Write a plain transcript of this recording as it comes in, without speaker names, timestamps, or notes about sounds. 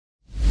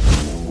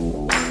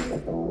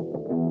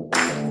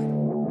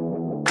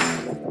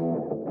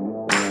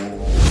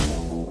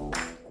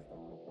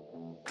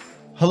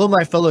Hello,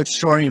 my fellow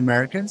extraordinary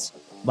Americans.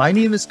 My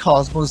name is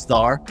Cosmos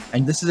Dar,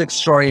 and this is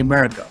Extraordinary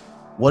America.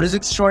 What is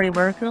Extraordinary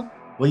America?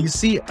 Well, you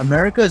see,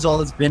 America has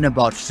always been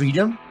about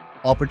freedom,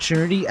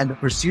 opportunity, and the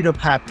pursuit of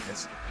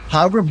happiness.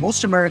 However,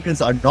 most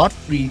Americans are not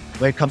free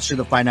when it comes to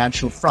the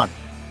financial front.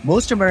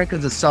 Most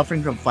Americans are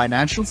suffering from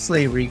financial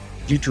slavery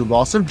due to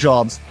loss of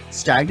jobs,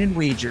 stagnant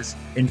wages,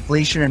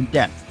 inflation, and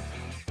debt.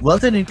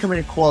 Wealth and income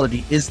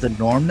inequality is the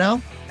norm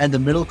now, and the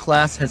middle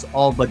class has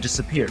all but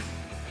disappeared.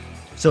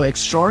 So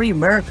Extraordinary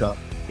America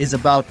is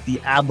about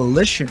the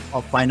abolition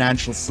of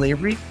financial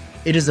slavery.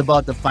 It is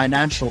about the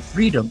financial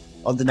freedom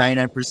of the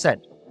 99%.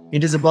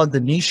 It is about the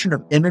nation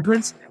of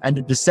immigrants and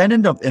the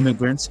descendant of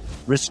immigrants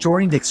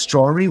restoring the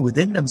extraordinary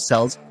within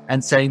themselves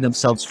and setting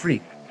themselves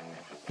free.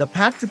 The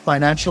path to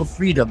financial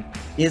freedom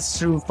is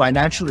through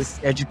financial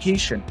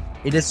education.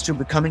 It is through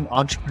becoming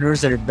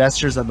entrepreneurs and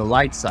investors on the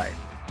light side.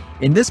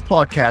 In this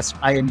podcast,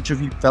 I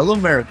interview fellow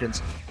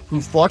Americans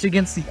who fought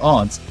against the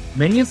odds.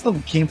 Many of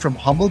them came from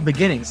humble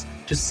beginnings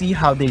to see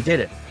how they did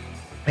it.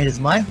 It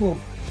is my hope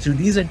through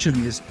these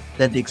interviews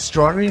that the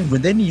extraordinary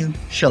within you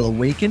shall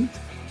awaken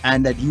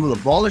and that you will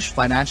abolish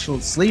financial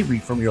slavery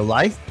from your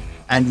life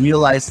and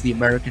realize the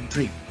American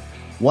dream.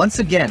 Once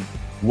again,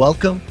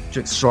 welcome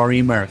to Extraordinary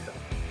America.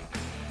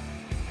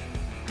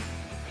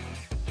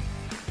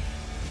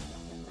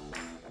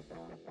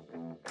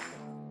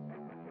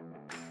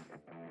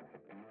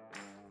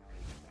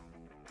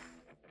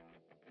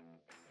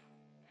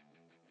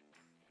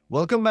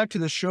 Welcome back to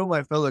the show,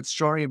 my fellow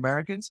extraordinary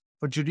Americans.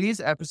 For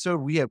today's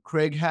episode, we have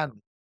Craig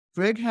Handley.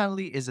 Craig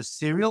Handley is a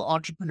serial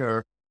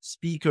entrepreneur,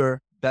 speaker,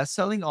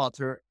 best-selling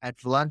author, and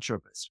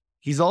philanthropist.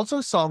 He's also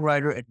a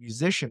songwriter and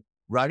musician,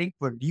 writing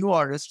for new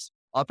artists,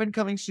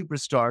 up-and-coming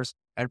superstars,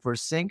 and for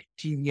sync,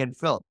 TV, and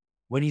film.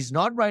 When he's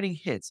not writing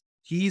hits,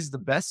 he's the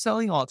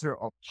best-selling author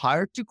of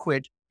Hired to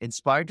Quit,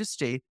 Inspired to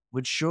Stay,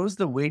 which shows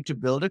the way to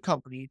build a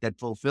company that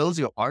fulfills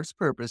your art's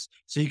purpose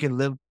so you can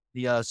live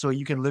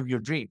your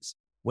dreams.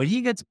 When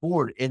he gets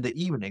bored in the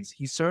evenings,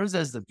 he serves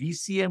as the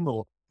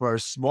VCMO for a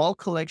small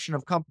collection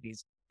of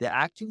companies, the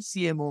acting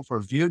CMO for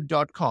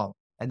Viewed.com,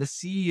 and the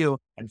CEO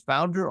and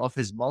founder of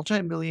his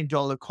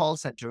multi-million-dollar call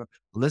center,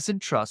 Listen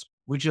Trust,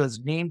 which was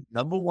named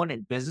 #1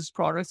 in business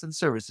products and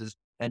services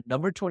and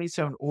number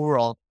 27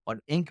 overall on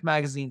Inc.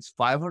 magazine's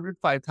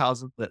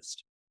 505,000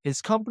 list.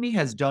 His company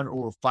has done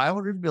over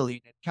 500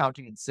 million and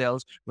counting in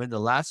sales within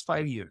the last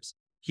 5 years.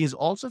 He has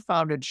also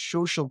founded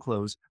Social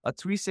Close, a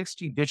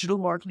 360 digital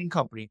marketing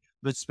company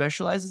which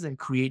specializes in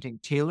creating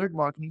tailored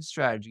marketing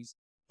strategies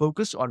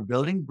focused on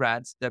building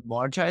brands that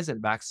monetize and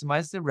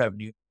maximize their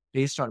revenue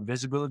based on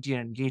visibility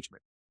and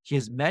engagement. He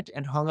has met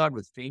and hung out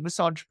with famous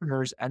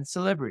entrepreneurs and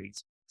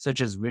celebrities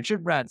such as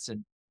Richard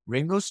Branson,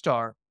 Ringo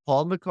Starr,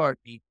 Paul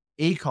McCartney,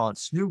 Akon,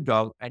 Snoop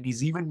Dogg, and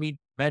he's even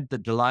met the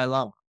Dalai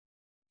Lama.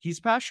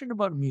 He's passionate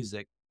about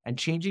music and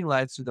changing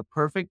lives through the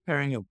perfect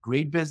pairing of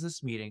great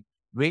business meeting,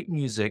 great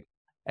music,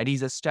 and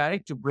he's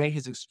ecstatic to bring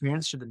his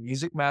experience to the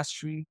music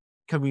mastery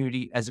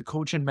community as a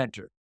coach and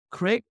mentor.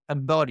 Craig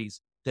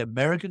embodies the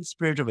American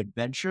spirit of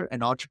adventure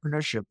and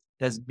entrepreneurship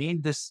that has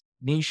made this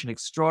nation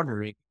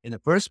extraordinary in the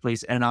first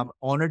place, and I'm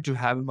honored to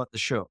have him on the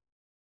show.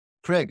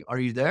 Craig, are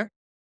you there?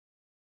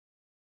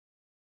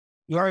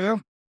 You are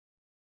you?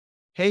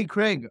 Hey,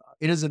 Craig,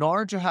 it is an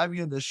honor to have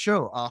you on the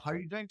show. How are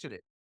you doing today?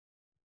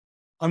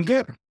 I'm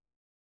good.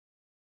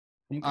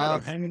 I'm good. Uh,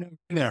 I'm hanging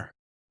in there.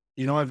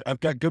 I've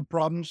got good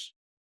problems,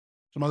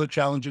 some other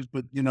challenges,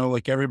 but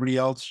like everybody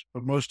else,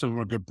 but most of them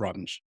are good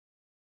problems.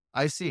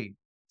 I see.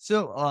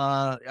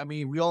 So,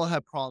 we all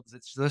have problems.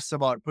 It's just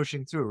about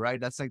pushing through, right?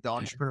 That's like the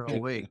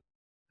entrepreneurial way.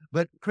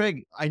 But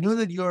Craig, I know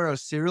that you're a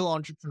serial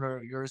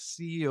entrepreneur, you're a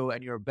CEO,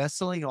 and you're a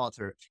best-selling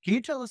author. Can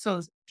you tell us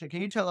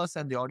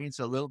and the audience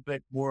a little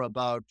bit more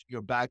about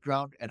your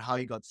background and how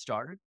you got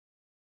started?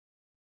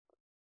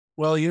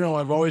 Well,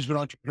 I've always been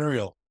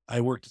entrepreneurial. I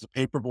worked as a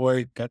paper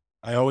boy.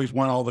 I always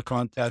won all the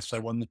contests. I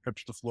won the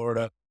trips to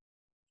Florida.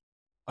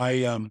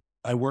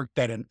 I worked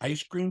at an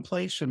ice cream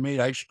place and made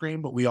ice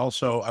cream, but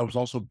I was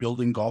also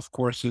building golf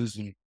courses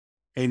and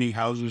painting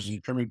houses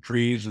and trimming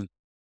trees. And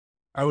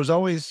I was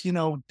always,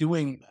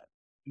 doing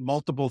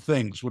multiple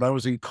things. When I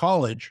was in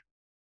college,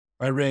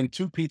 I ran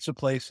 2 pizza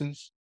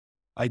places.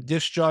 I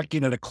disc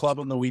jockeyed at a club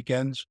on the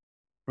weekends.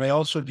 I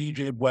also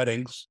DJed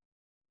weddings.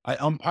 I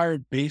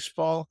umpired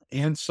baseball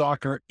and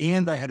soccer,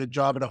 and I had a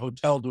job at a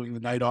hotel doing the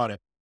night audit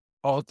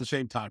all at the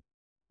same time.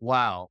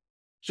 Wow.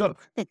 So,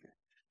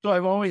 so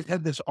I've always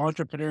had this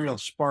entrepreneurial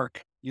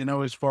spark,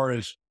 as far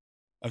as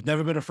I've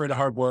never been afraid of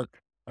hard work.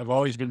 I've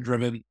always been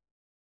driven,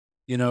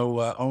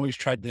 always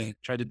tried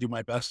to do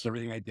my best at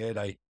everything I did.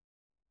 I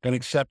got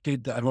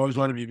accepted. I've always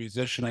wanted to be a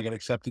musician. I got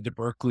accepted to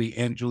Berkeley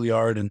and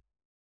Juilliard and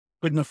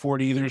couldn't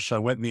afford either. So I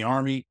went in the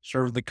army,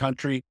 served the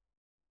country,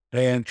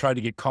 and tried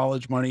to get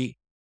college money.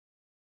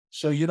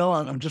 So,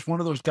 I'm just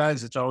one of those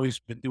guys that's always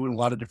been doing a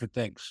lot of different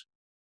things.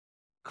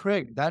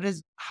 Craig,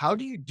 how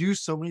do you do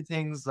so many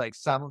things like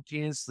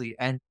simultaneously?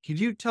 And can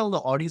you tell the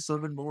audience a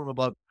little bit more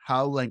about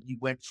how like you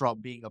went from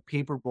being a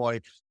paper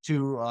boy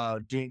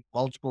to doing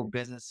multiple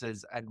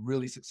businesses and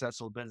really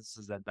successful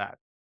businesses at that?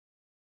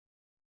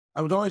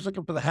 I was always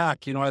looking for the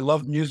hack. I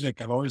love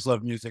music. I've always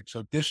loved music.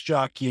 So disc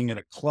jockeying at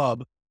a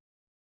club,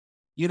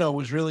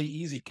 was really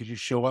easy because you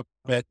show up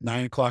at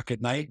 9 o'clock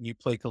at night and you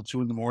play till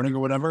 2 in the morning or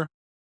whatever.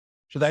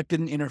 So that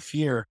didn't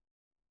interfere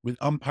with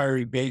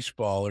umpiring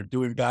baseball or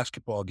doing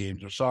basketball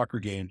games or soccer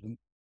games. And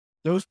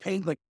those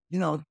paid like,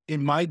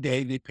 in my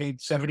day, they paid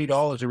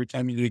 $70 every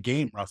time you did a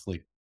game,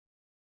 roughly.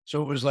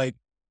 So it was like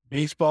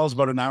baseball's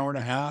about an hour and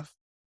a half,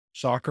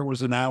 soccer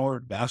was an hour,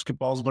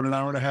 basketball's about an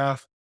hour and a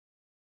half.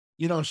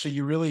 So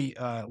you really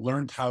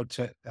learned how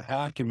to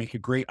hack and make a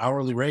great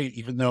hourly rate,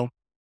 even though,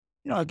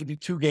 I could do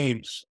 2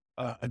 games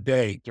a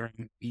day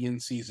during the in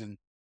season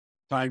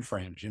time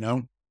frames,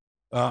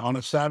 on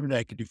a Saturday,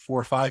 I could do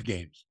 4 or 5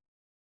 games.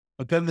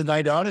 But then the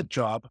night audit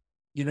job,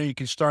 you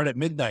can start at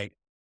midnight.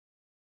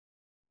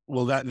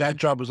 Well, that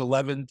job was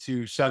 11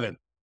 to 7.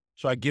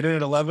 So I get in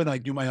at 11, I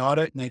do my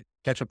audit and I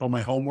catch up on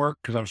my homework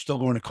because I was still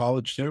going to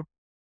college too.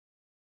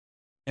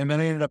 And then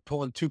I ended up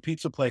pulling 2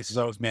 pizza places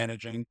I was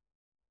managing,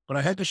 but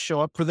I had to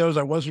show up for those.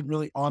 I wasn't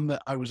really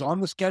I was on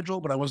the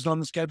schedule, but I wasn't on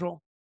the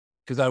schedule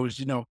because I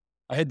was,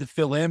 I had to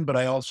fill in, but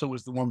I also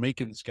was the one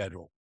making the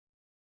schedule.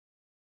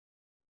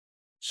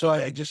 So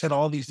I just had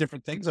all these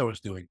different things I was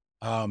doing.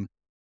 Yeah,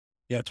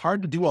 it's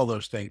hard to do all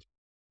those things.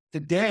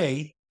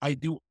 Today, I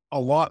do a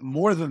lot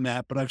more than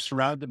that, but I've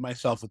surrounded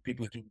myself with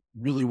people who do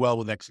really well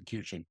with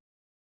execution.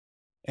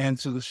 And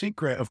so the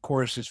secret, of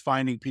course, is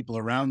finding people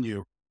around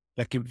you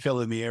that can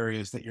fill in the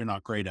areas that you're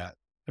not great at.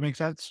 That makes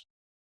sense?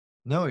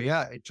 No,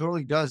 yeah, it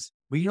totally does.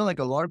 But like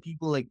a lot of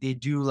people, like they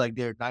do like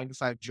their 9 to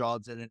 5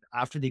 jobs, and then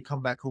after they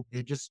come back home,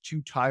 they're just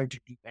too tired to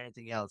do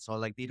anything else, or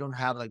like they don't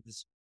have like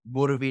this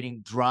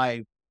motivating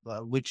drive,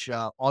 which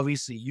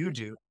obviously you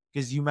do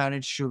because you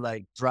managed to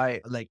like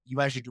drive, like you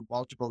managed to do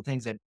multiple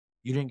things and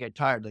you didn't get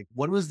tired. Like,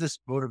 what was this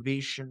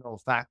motivational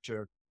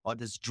factor or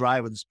this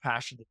drive or this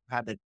passion that you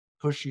had that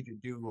pushed you to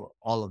do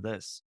all of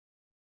this?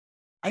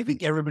 I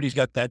think everybody's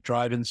got that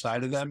drive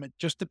inside of them. It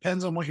just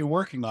depends on what you're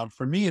working on.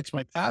 For me, it's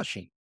my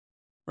passion.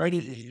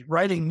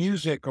 Writing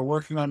music or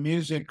working on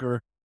music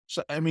or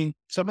so, I mean,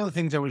 some of the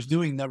things I was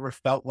doing never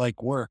felt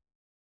like work.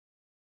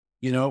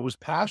 It was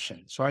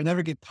passion. So I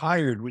never get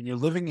tired. When you're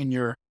living in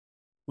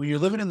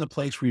the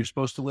place where you're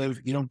supposed to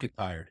live, you don't get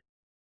tired.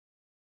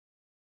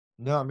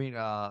 No, I mean,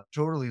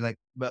 totally. Like,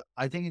 but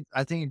I think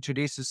in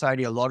today's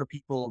society, a lot of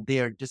people they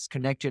are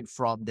disconnected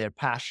from their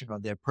passion or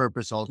their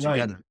purpose Right.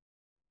 altogether,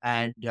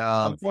 and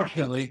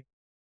Unfortunately,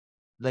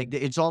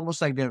 it's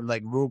almost like they're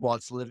like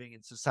robots living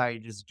in society,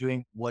 just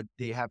doing what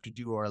they have to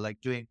do or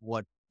like doing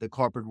what the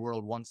corporate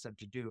world wants them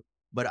to do.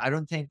 But I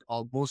don't think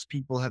most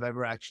people have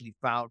ever actually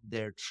found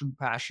their true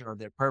passion or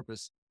their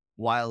purpose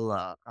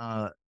while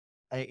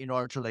in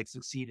order to like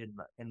succeed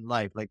in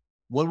life. Like,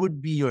 what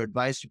would be your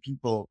advice to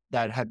people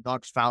that have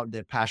not found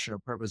their passion or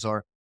purpose,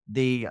 or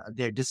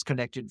they're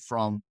disconnected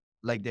from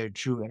like their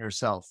true inner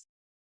self?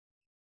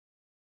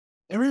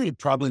 everybody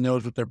probably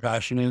knows what their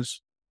passion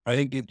is. I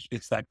think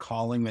it's that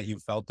calling that you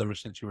felt ever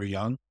since you were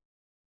young.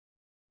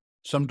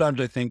 Sometimes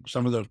I think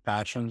some of those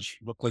passions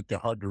look like they're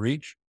hard to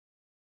reach.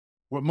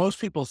 What most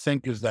people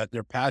think is that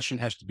their passion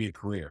has to be a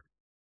career.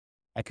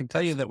 I can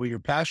tell you that what your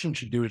passion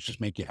should do is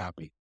just make you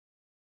happy.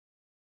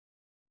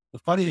 The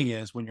funny thing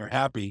is, when you're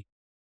happy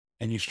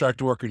and you start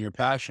to work on your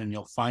passion,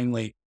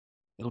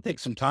 it'll take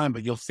some time,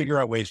 but you'll figure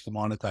out ways to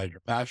monetize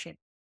your passion.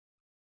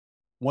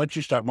 Once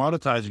you start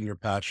monetizing your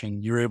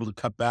passion, you're able to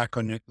cut back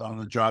on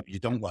the job you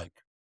don't like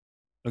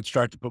and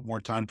start to put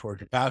more time towards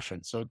your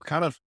passion. So it's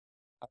kind of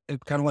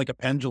like a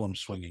pendulum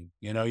swinging.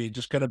 You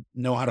just got to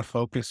know how to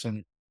focus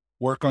and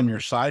work on your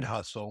side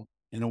hustle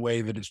in a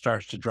way that it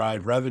starts to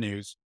drive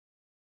revenues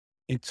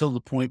until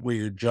the point where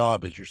your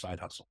job is your side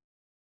hustle.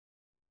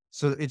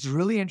 So it's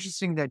really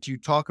interesting that you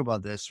talk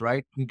about this,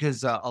 right?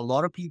 Because a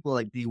lot of people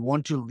like they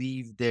want to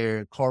leave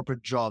their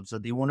corporate jobs or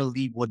they want to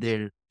leave what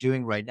they're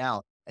doing right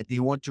now and they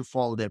want to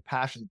follow their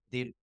passion.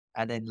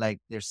 And then like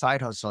their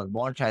side hustle and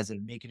monetize it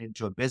and make it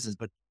into a business,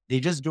 but they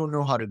just don't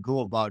know how to go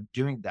about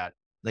doing that.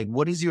 Like,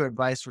 what is your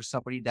advice for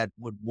somebody that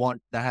would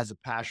want that has a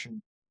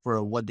passion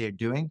for what they're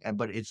doing, and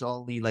but it's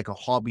only like a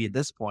hobby at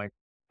this point,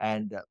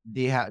 and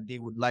they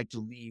would like to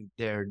leave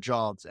their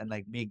jobs and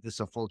like make this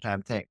a full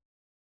time thing?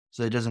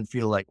 So it doesn't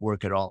feel like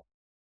work at all.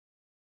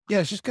 Yeah,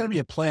 it's just got to be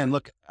a plan.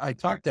 Look, I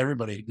talk to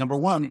everybody. Number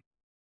one,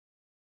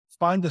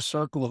 find a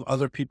circle of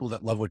other people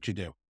that love what you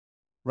do,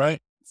 right?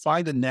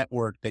 Find a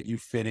network that you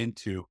fit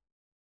into.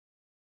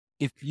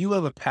 If you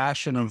have a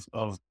passion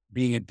of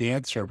being a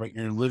dancer, but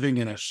you're living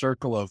in a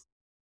circle of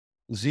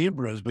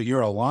zebras, but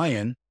you're a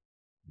lion,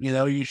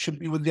 you should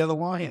be with the other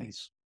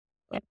lions.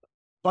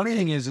 Funny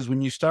thing is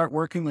when you start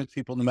working with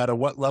people, no matter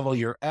what level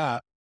you're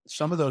at,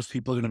 some of those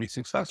people are going to be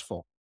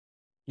successful.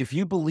 If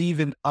you believe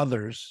in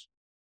others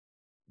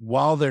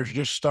while they're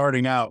just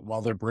starting out,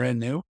 while they're brand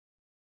new,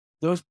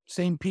 those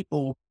same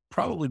people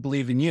probably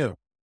believe in you.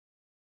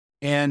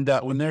 And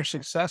when they're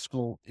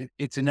successful,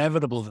 it's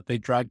inevitable that they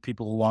drag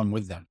people along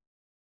with them.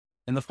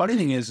 And the funny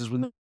thing is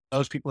when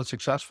those people are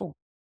successful,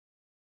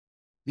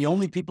 the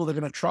only people they're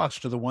going to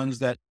trust are the ones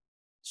that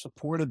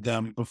supported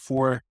them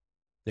before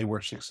they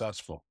were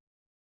successful.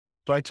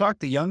 So I talk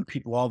to young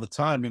people all the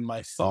time. In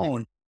my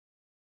phone,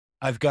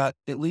 I've got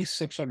at least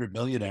 600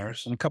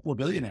 millionaires and a couple of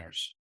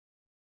billionaires.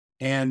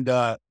 And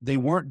they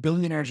weren't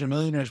billionaires or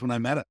millionaires when I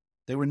met them.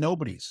 They were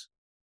nobodies.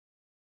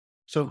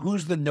 So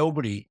who's the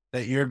nobody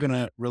that you're going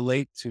to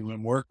relate to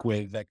and work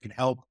with that can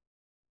help,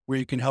 where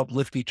you can help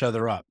lift each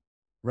other up,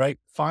 right?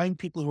 Find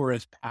people who are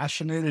as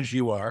passionate as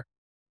you are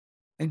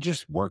and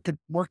just work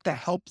to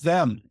help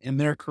them in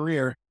their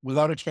career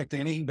without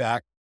expecting anything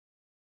back.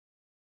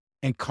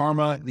 And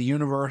karma, the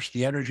universe,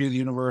 the energy of the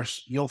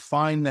universe, you'll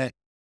find that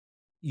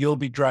you'll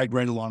be dragged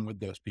right along with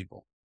those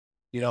people.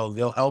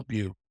 They'll help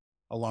you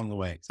along the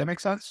way. Does that make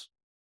sense?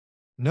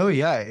 No,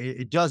 yeah,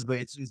 it does, but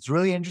it's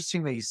really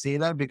interesting that you say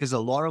that because a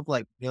lot of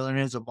like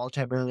millionaires or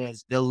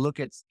multimillionaires, they'll look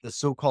at the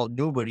so-called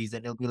nobodies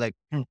and they'll be like,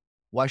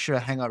 why should I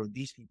hang out with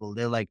these people?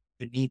 They're like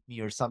beneath me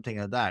or something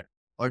like that.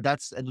 Or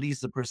that's at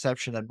least the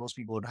perception that most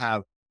people would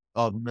have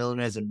of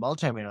millionaires and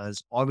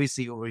multimillionaires.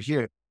 Obviously, over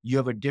here, you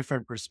have a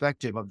different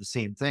perspective of the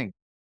same thing.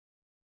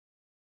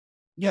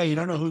 Yeah, you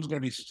don't know who's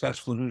going to be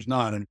successful and who's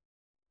not. And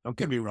don't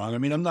get me wrong. I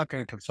mean, I'm not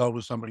going to consult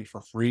with somebody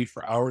for free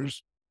for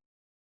hours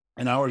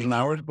and hours and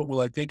hours, but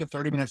will I take a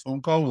 30-minute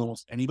phone call with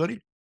almost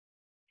anybody?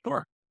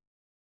 Sure.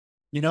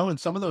 And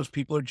some of those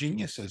people are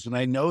geniuses, and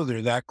I know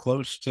they're that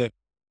close to,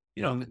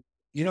 you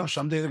know,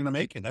 someday they're going to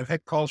make it. I've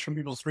had calls from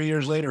people 3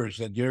 years later who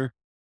said, "You're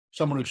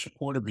someone who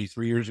supported me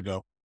 3 years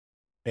ago,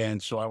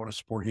 and so I want to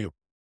support you."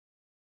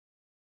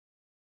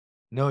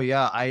 No,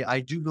 yeah, I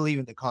do believe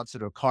in the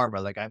concept of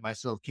karma. Like I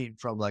myself came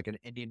from like an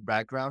Indian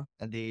background,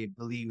 and they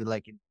believe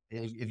like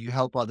if you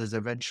help others,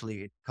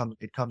 eventually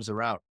it comes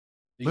around.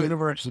 The But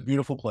universe is a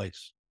beautiful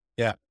place.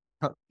 Yeah.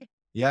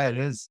 yeah, it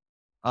is.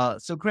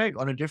 So Craig,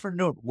 on a different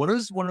note, what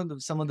is one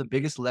of some of the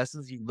biggest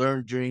lessons you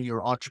learned during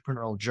your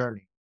entrepreneurial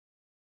journey?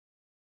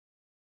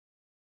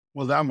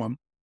 Well, that one,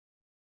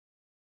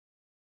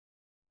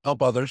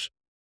 help others.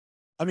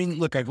 I mean,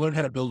 look, I've learned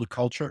how to build a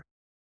culture.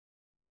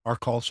 Our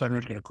call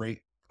center's got a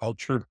great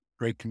culture,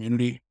 great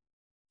community.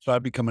 So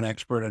I've become an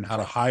expert on how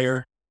to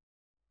hire,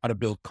 how to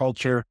build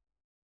culture.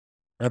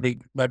 I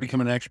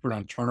become an expert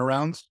on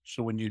turnarounds.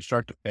 So when you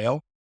start to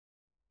fail,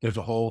 there's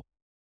a whole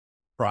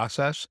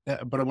process.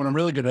 But what I'm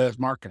really good at is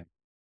marketing.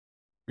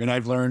 And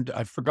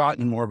I've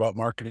forgotten more about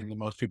marketing than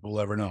most people will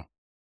ever know.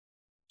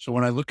 So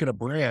when I look at a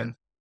brand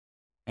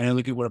and I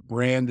look at what a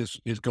brand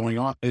is going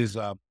on,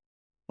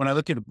 when I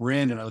look at a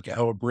brand and I look at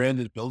how a brand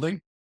is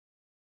building,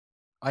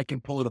 I can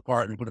pull it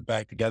apart and put it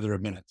back together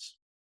in minutes,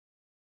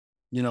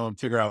 and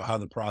figure out how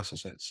the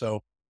process is.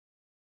 So,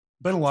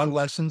 been a lot of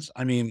lessons.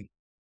 I mean,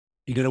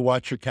 you got to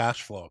watch your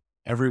cash flow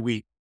every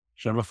week.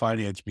 Should have a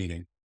finance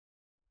meeting.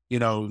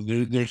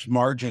 There's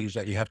margins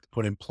that you have to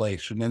put in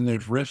place, and then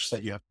there's risks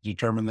that you have to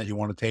determine that you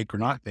want to take or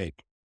not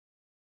take.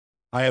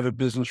 I have a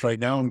business right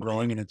now. I'm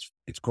growing, and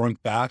it's growing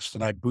fast,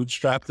 and I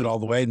bootstrapped it all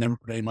the way, never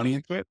put any money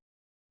into it.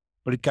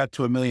 But it got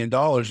to $1 million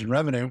in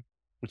revenue,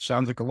 which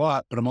sounds like a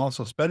lot, but I'm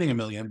also spending 1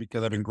 million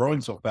because I've been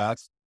growing so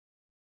fast.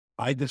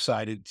 I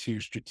decided to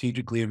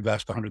strategically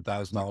invest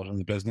 $100,000 in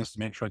the business to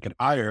make sure I could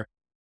hire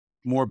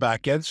more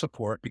back end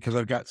support because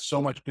I've got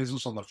so much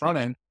business on the front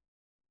end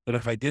that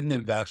if I didn't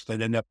invest,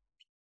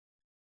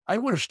 I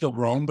would have still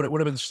grown, but it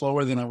would have been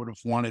slower than I would have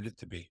wanted it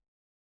to be.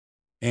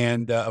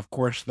 And of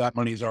course, that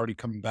money is already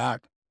coming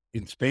back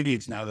in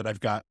spades now that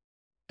I've got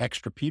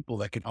extra people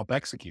that can help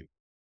execute.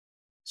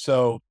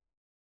 So,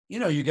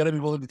 you got to be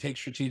willing to take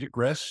strategic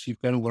risks. You've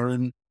got to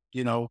learn,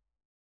 you know,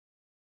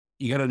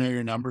 you got to know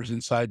your numbers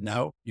inside and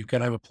out. You've got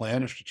to have a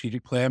plan, a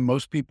strategic plan.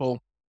 Most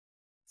people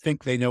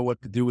think they know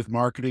what to do with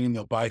marketing and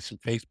they'll buy some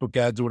Facebook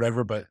ads or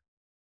whatever. But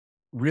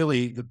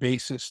really, the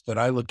basis that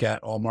I look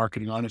at all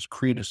marketing on is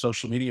create a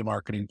social media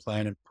marketing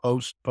plan and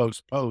post,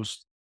 post,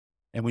 post.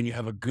 And when you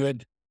have a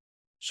good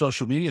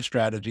social media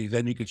strategy,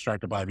 then you can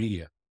start to buy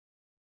media.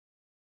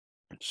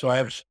 So I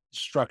have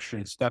structure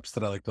and steps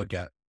that I like to look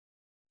at.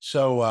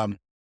 So,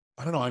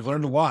 I don't know. I've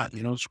learned a lot,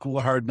 school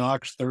of hard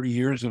knocks, 30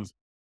 years of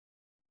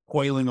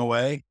toiling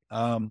away.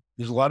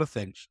 There's a lot of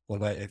things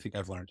that I think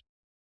I've learned.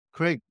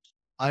 Craig,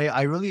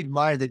 I really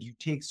admire that you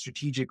take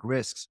strategic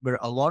risks, but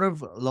a lot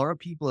of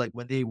people like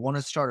when they want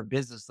to start a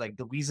business, like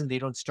the reason they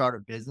don't start a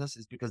business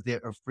is because they're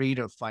afraid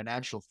of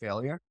financial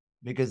failure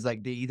because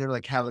like they either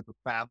like have like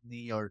a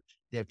family or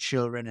they have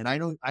children. And I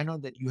know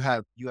that you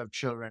have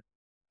children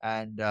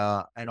and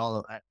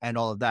all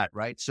of that,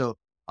 right? So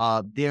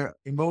they're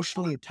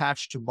emotionally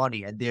attached to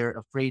money and they're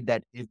afraid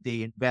that if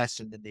they invest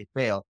and then they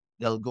fail,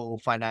 they'll go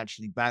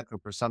financially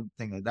bankrupt or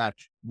something like that.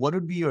 What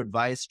would be your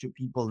advice to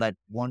people that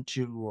want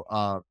to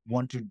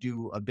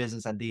do a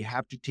business and they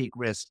have to take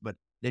risks, but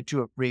they're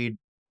too afraid,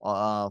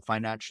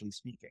 financially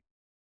speaking?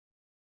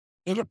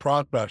 There's a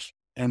process.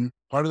 And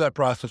part of that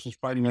process is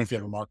finding out if you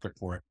have a market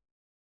for it.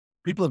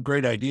 People have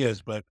great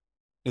ideas, but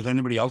does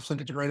anybody else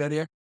think it's a great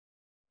idea?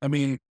 I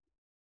mean,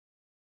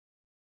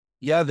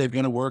 yeah, they're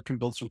going to work and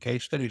build some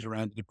case studies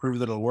around it to prove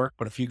that it'll work.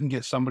 But if you can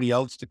get somebody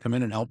else to come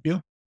in and help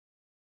you,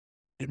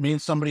 it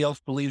means somebody else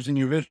believes in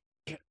your vision.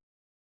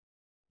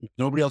 If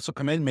nobody else will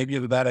come in, maybe you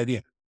have a bad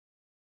idea.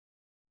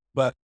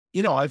 But,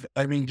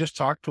 just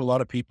talk to a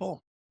lot of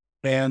people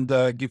and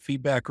give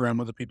feedback around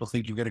whether people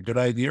think you get a good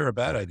idea or a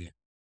bad idea.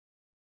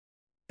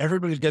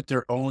 Everybody's got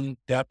their own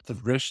depth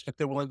of risk that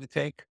they're willing to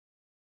take.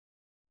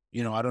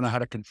 I don't know how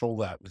to control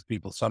that with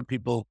people. Some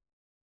people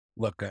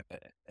look,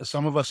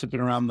 some of us have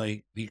been around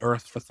the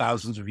earth for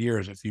thousands of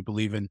years. If you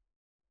believe in,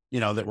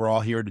 that we're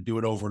all here to do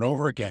it over and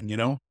over again,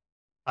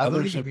 I others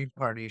believe in have,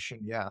 reincarnation.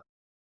 Yeah.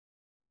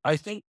 I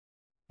think,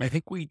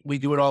 we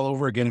do it all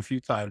over again a few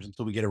times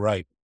until we get it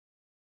right,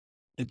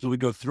 until we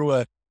go through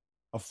a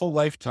full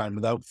lifetime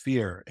without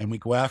fear and we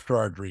go after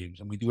our dreams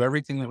and we do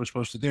everything that we're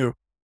supposed to do.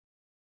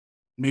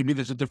 Maybe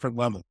there's a different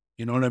level.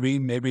 You know what I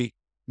mean? Maybe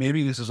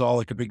this is all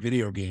like a big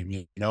video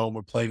game, and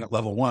we're playing at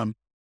level one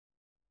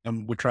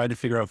and we're trying to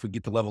figure out if we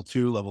get to level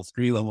two, level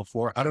three, level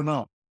four. I don't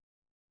know.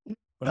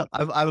 But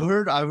I've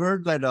heard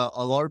that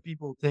a lot of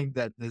people think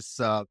that this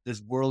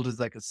world is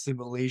like a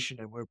simulation,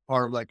 and we're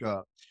part of like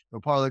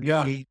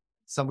yeah,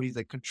 somebody's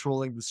like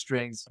controlling the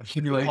strings. a They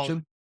call,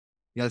 simulation.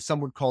 some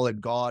would call it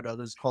God,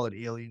 others call it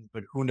aliens,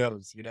 but who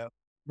knows?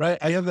 Right.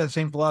 I have that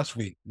same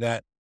philosophy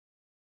that,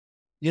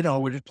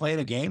 we're just playing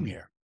a game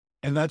here.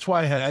 And that's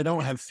why I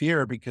don't have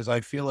fear because I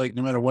feel like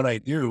no matter what I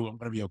do, I'm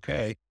going to be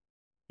okay.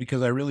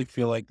 Because I really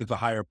feel like there's a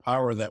higher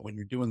power that when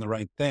you're doing the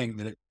right thing,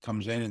 that it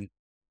comes in and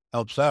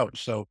helps out.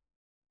 So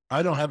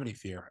I don't have any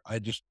fear. I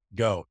just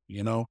go.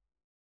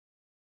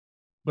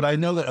 But I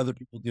know that other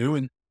people do.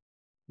 And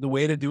the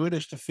way to do it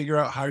is to figure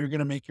out how you're going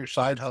to make your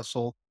side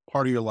hustle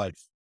part of your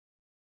life.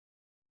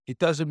 It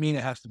doesn't mean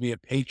it has to be a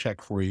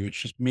paycheck for you. It's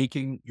just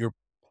making your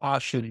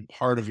passion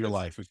part of your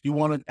life. If you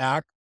want to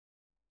act,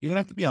 you don't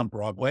have to be on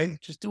Broadway.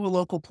 Just do a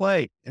local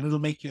play and it'll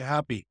make you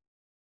happy.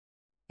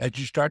 As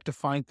you start to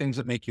find things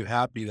that make you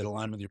happy that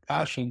align with your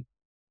passion,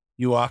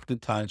 you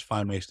oftentimes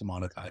find ways to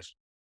monetize.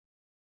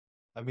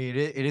 I mean,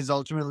 it is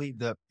ultimately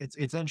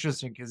it's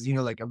interesting because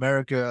like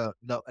America,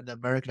 the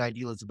American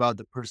ideal is about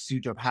the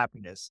pursuit of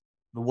happiness.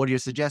 But what you're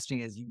suggesting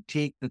is you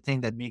take the thing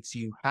that makes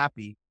you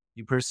happy,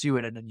 you pursue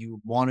it, and then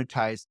you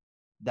monetize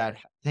that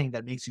thing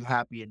that makes you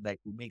happy and like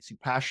makes you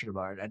passionate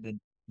about it, and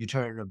then you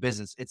turn it into a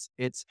business.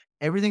 It's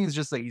everything is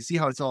just like you see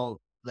how it's all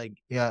like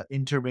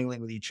intermingling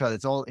with each other.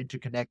 It's all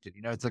interconnected.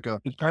 It's like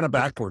It's kind of it's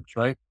backwards,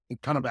 right?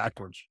 It's kind of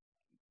backwards.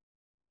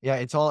 yeah,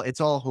 it's all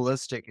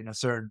holistic in a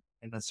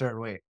certain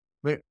way.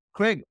 But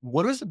Craig,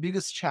 what was the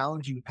biggest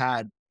challenge you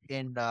had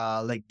in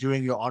like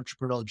during your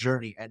entrepreneurial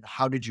journey, and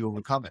how did you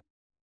overcome it?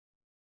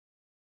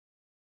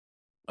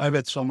 I've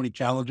had so many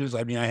challenges.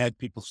 I mean, I had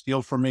people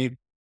steal from me.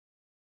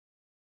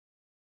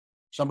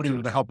 Somebody was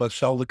going to help us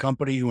sell the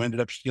company who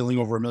ended up stealing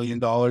over $1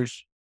 million.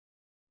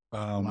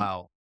 Um,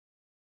 Wow.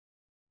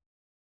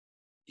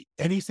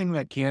 Anything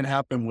that can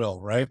happen will,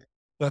 right?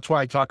 That's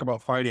why I talk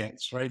about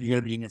finance, right? You got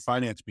to be in your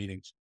finance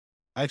meetings.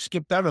 I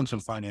skipped out on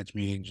some finance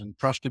meetings and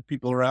trusted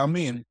people around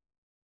me. And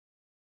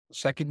the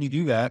second you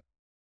do that,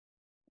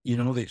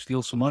 they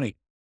steal some money.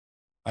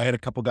 I had a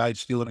couple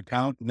guys steal an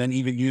account and then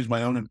even use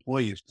my own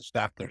employees to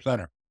staff their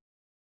center.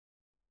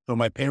 So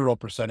my payroll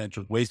percentage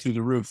was way through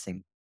the roof.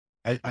 And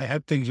I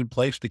had things in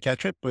place to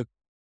catch it, but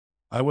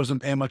I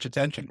wasn't paying much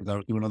attention because I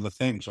was doing other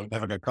things. So I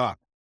never got caught.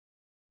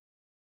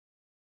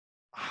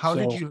 How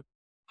did So you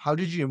how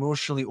did you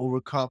emotionally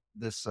overcome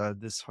this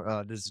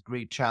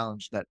great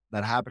challenge that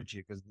happened to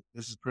you? Because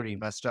this is pretty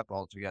messed up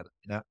altogether.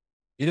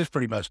 it is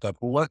pretty messed up.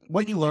 But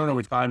what you learn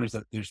over time is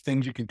that there's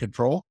things you can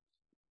control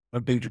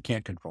and things you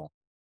can't control.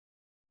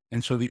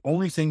 And so the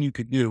only thing you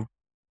could do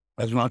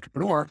as an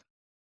entrepreneur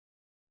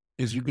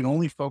is you can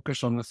only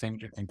focus on the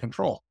things you can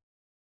control.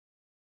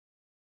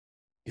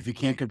 If you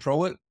can't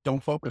control it,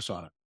 don't focus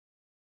on it.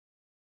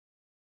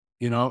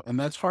 And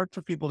that's hard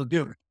for people to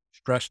do.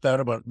 Stressed out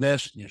about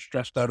this, you're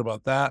stressed out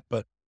about that.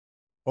 But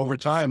over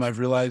time, I've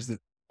realized that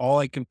all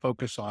I can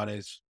focus on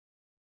is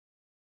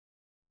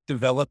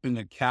developing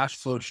a cash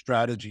flow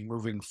strategy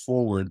moving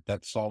forward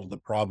that solves the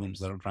problems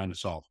that I'm trying to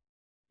solve.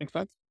 Make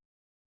sense?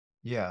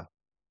 Yeah.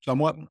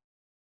 Somewhat.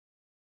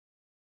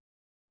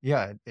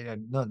 Yeah,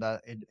 no,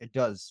 that it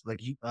does.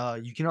 Like you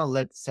cannot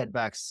let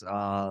setbacks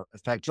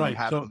affect you. You Right.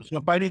 have So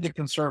if I need to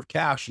conserve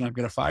cash and I'm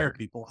going to fire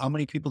people, how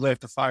many people do I have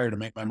to fire to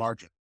make my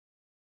margin?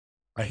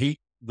 I hate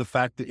the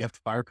fact that you have to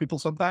fire people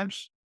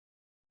sometimes,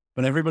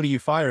 but everybody you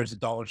fire is a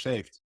dollar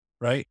saved,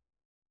 right?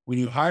 When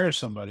you hire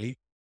somebody,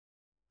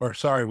 or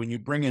sorry, when you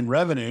bring in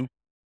revenue,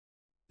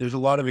 there's a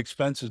lot of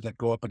expenses that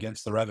go up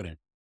against the revenue.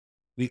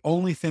 The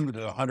only thing that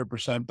is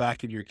 100%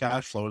 back in your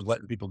cash flow is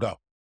letting people go,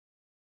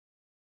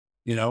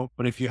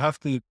 but if you have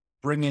to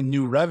bring in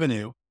new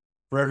revenue,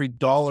 for every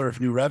dollar of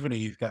new revenue,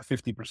 you've got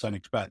 50%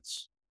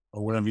 expense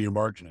or whatever your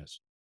margin is.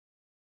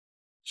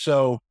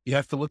 So you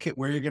have to look at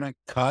where you're going to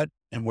cut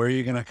and where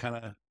you're going to kind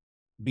of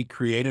be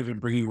creative in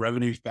bringing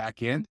revenues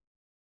back in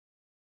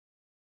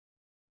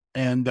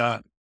and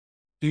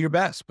do your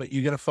best, but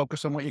you got to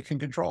focus on what you can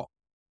control.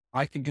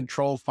 I can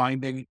control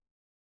finding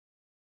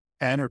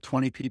 10 or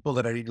 20 people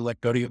that I need to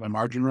let go to get my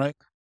margin right.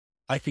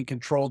 I can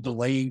control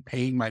delaying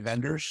paying my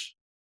vendors.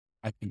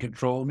 I can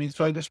control me.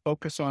 So I just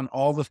focus on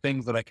all the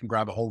things that I can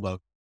grab a hold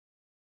of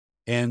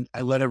and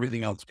I let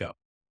everything else go.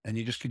 And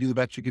you just can do the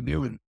best you can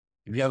do. And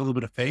if you have a little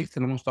bit of faith,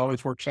 it almost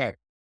always works out.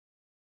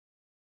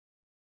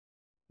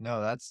 No,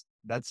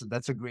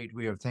 that's a great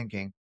way of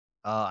thinking.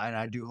 And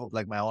I do hope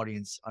like my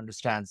audience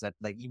understands that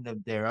like even if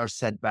there are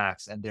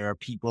setbacks and there are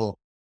people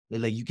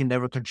like you can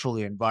never control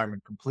your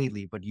environment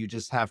completely, but you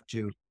just have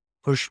to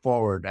push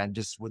forward and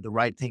just with the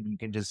right thing you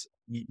can just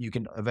you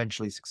can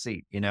eventually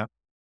succeed, you know?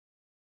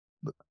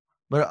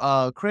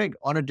 But, Craig,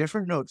 on a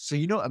different note, so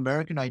you know,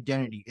 American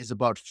Identity is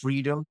about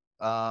freedom,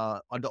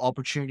 on the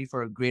opportunity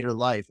for a greater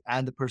life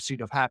and the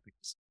pursuit of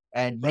happiness.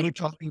 And when you're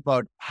talking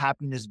about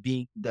happiness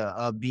being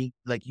the being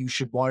like you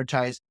should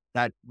monetize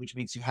that which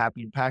makes you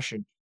happy and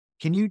passion.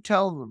 Can you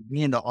tell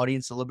me and the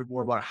audience a little bit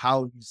more about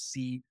how you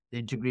see the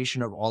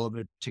integration of all of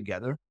it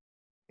together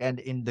and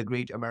in the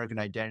great American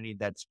identity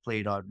that's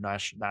played out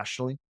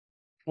nationally?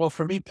 Well,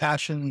 for me,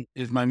 passion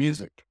is my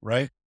music,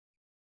 right?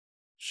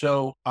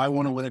 So I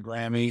want to win a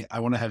Grammy. I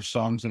want to have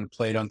songs that are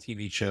played on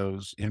TV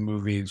shows, in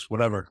movies,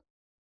 whatever.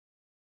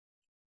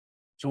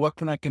 So what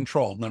can I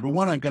control? Number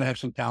one, I'm going to have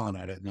some talent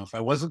at it. Now, if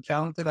I wasn't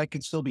talented, I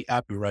could still be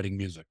happy writing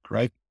music,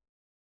 right?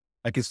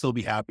 I could still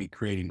be happy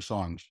creating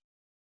songs.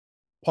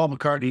 Paul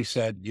McCartney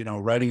said,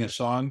 writing a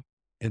song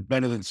is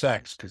better than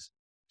sex because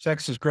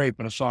sex is great,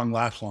 but a song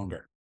lasts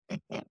longer,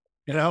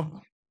 you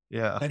know?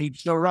 Yeah. And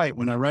he's so right.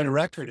 When I write a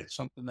record, it's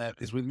something that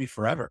is with me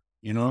forever,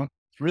 It's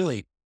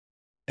really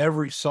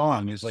every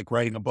song is like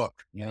writing a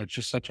book. It's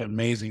just such an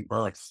amazing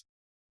birth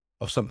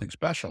of something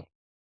special.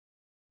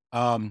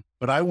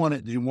 But I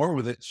wanted to do more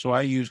with it. So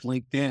I used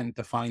LinkedIn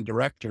to find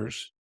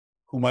directors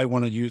who might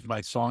want to use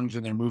my songs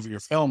in their movie or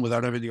film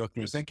without having to go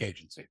through a sync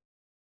agency.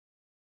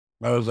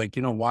 I was like,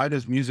 why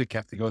does music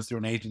have to go through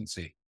an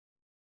agency?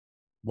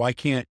 Why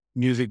can't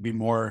music be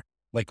more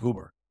like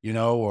Uber,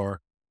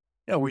 or,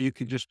 where you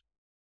could just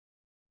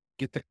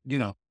get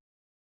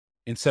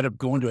instead of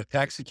going to a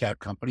taxi cab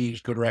company, you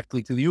just go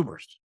directly to the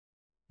Ubers.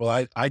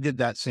 Well, I did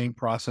that same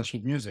process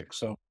with music.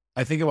 So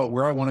I think about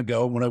where I want to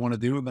go, what I want to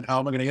do, and then how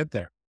am I going to get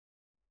there?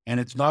 And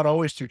it's not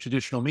always through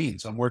traditional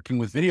means. I'm working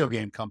with video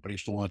game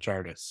companies to launch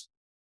artists.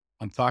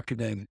 I'm talking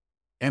to an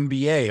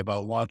NBA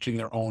about launching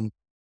their own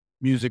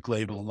music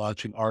label and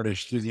launching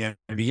artists through the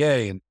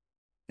NBA.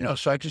 And,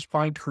 so I just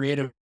find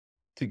creative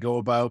to go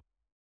about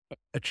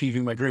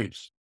achieving my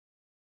dreams.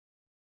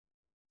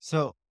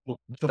 So So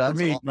for that's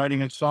me, all.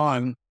 writing a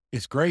song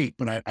is great,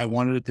 but I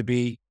wanted it to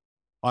be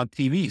on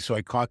TV. So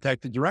I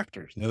contacted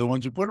directors. They're the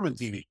ones who put them in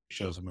TV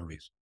shows and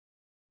movies.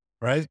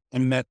 Right.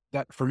 And that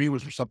for me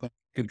was for something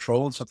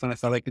control and something I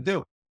thought I could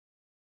do.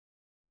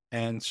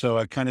 And so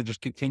I kind of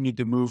just continued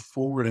to move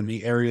forward in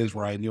the areas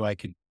where I knew I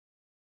could,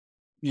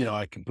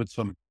 I can put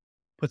some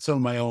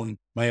of my own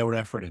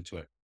effort into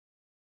it.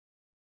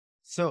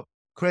 So,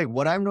 Craig,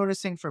 what I'm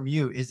noticing from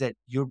you is that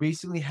you're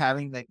basically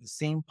having like the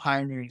same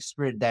pioneering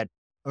spirit that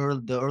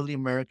the early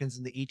Americans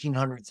in the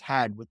 1800s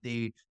had when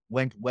they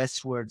went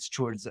westwards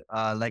towards,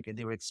 like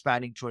they were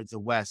expanding towards the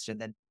West, and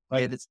then they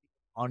Right. had this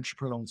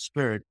entrepreneurial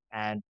spirit,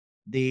 and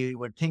they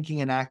were thinking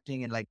and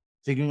acting and like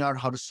figuring out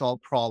how to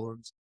solve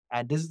problems.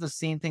 And this is the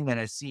same thing that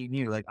I see in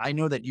you. Like I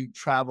know that you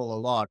travel a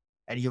lot,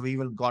 and you've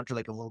even gone to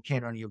like a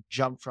volcano, and you've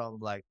jumped from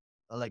like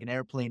an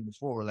airplane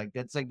before. Like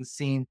that's like the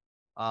same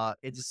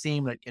it's the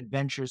same like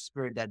adventure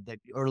spirit that the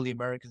early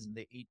Americans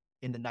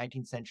in the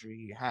 19th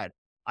century had.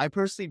 I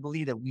personally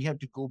believe that we have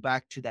to go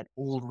back to that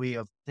old way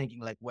of thinking,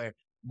 like where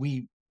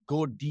we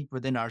go deep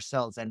within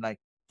ourselves and like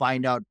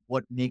find out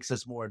what makes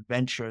us more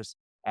adventurous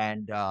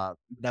and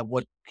that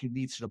what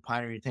leads to the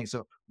pioneering thing.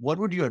 So, what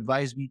would you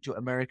advise me to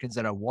Americans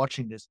that are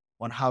watching this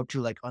on how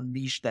to like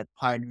unleash that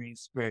pioneering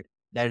spirit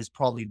that is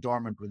probably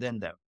dormant within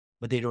them,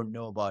 but they don't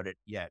know about it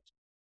yet?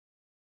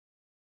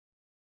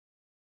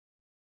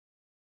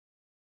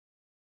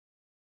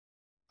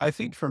 I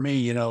think for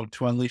me, to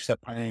unleash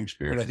that pioneering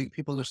spirit, I think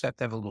people just have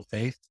to have a little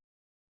faith.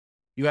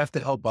 You have to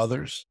help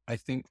others. I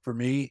think for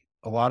me,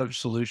 a lot of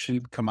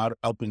solutions come out of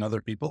helping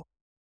other people.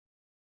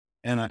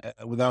 And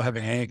without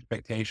having any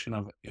expectation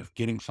of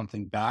getting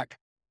something back,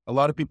 a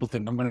lot of people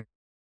think I'm going to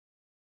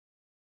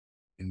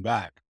get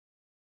back.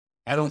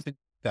 I don't think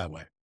that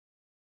way.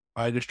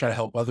 I just try to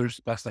help others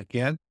the best I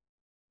can.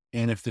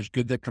 And if there's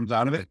good that comes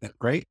out of it, that's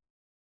great.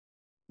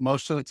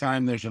 Most of the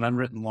time, there's an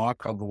unwritten law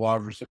called the law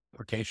of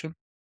reciprocation.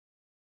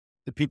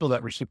 The people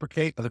that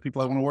reciprocate are the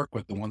people I want to work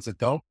with. The ones that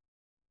don't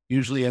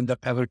usually end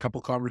up having a couple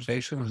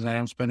conversations and I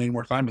don't spend any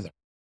more time with them.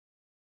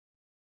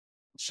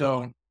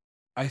 So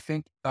I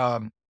think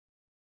to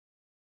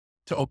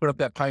open up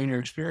that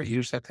pioneering spirit, you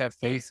just have to have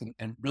faith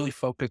and really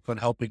focus on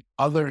helping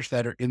others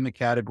that are in the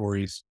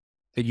categories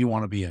that you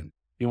want to be in.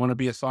 You want to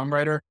be a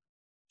songwriter,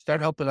 start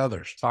helping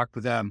others, talk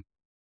to them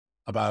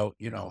about,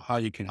 how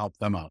you can help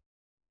them out.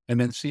 And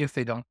then see if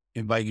they don't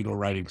invite you to a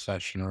writing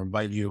session or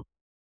invite you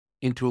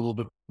into a little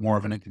bit more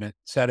of an intimate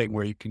setting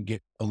where you can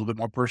get a little bit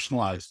more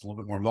personalized, a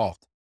little bit more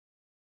involved.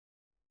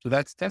 So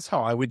that's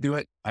how I would do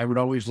it. I would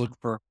always look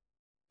for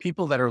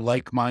people that are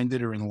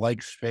like-minded or in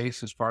like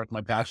space as far as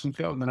my passions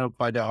go, and then I'll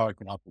find out how I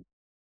can help them.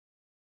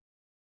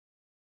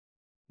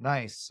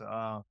 Nice.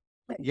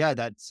 Yeah,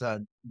 that's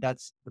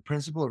the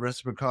principle of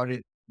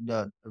reciprocity.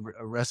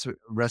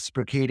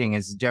 Reciprocating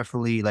is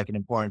definitely like an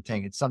important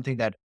thing. It's something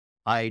that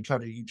I try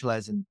to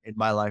utilize in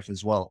my life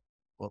as well.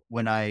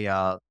 when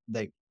I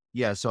like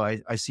yeah. So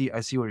I see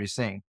what you're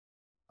saying.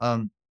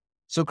 Um,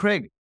 so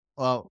Craig,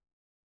 uh,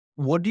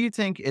 what do you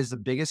think is the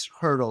biggest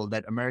hurdle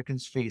that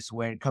Americans face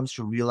when it comes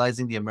to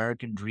realizing the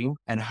American dream,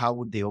 and how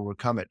would they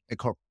overcome it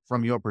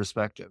from your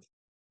perspective?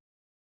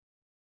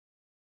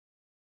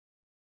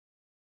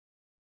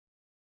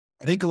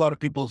 I think a lot of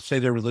people say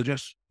they're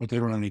religious, but they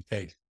don't have any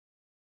faith.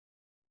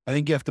 I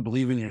think you have to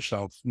believe in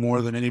yourself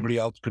more than anybody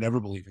else could ever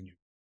believe in you.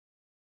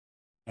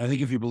 I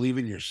think if you believe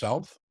in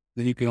yourself,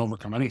 then you can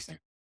overcome anything.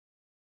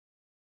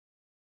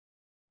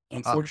 Uh,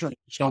 Unfortunately,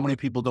 so many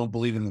people don't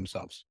believe in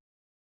themselves.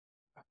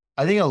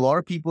 I think a lot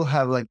of people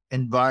have like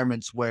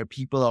environments where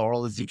people are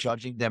always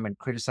judging them and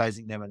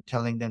criticizing them and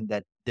telling them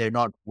that they're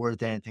not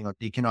worth anything, or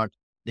they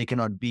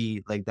cannot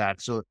be like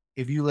that. So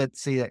if you,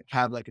 let's say, that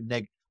have like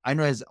a I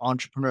know as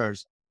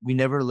entrepreneurs, we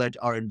never let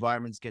our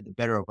environments get the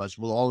better of us.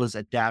 We'll always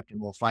adapt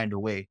and we'll find a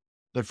way.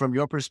 But from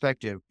your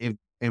perspective,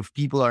 if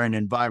people are in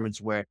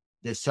environments where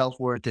their self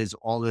worth is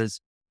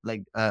always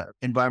like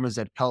environments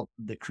that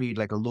create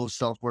like a low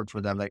self worth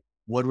for them, like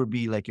what would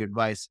be like your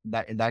advice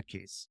that in that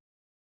case?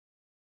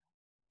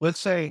 Let's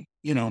say,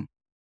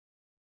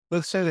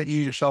 let's say that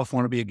you yourself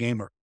want to be a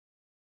gamer,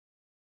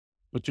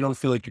 but you don't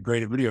feel like you're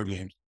great at video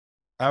games.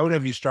 I would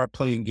have you start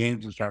playing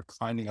games and start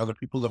finding other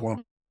people that want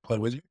to play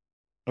with you.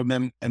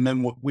 And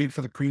then wait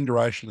for the cream to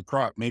rise to the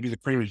crop. Maybe the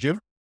cream is you,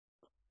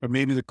 or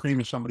maybe the cream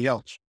is somebody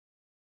else.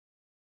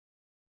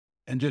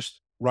 And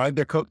just ride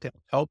their coattails,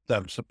 help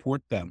them,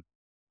 support them.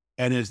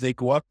 And as they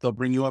go up, they'll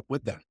bring you up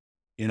with them,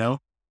 you know?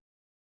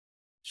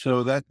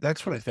 So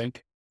that's what I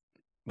think.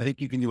 I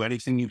think you can do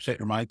anything you set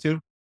your mind to.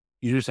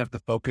 You just have to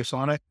focus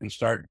on it and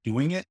start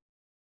doing it.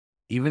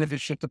 Even if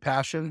it's just a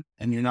passion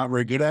and you're not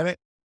very good at it,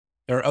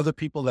 there are other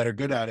people that are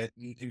good at it.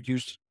 And if you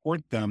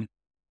support them,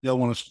 they'll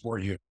want to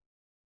support you.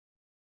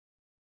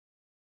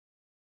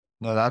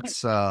 No,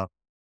 that's no,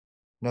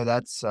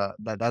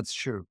 that's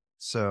true.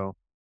 So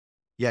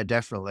yeah,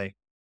 definitely.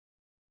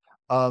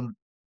 Um,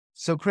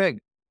 so Craig,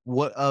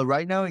 what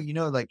right now,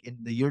 like in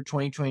the year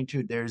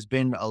 2022, there's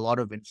been a lot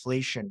of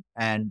inflation,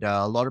 and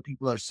a lot of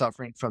people are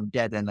suffering from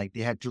debt, and like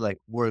they had to like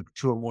work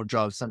two or more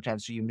jobs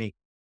sometimes so you make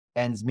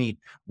ends meet.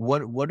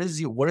 What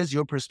is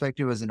your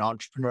perspective as an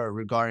entrepreneur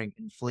regarding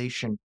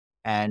inflation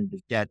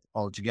and debt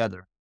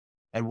altogether?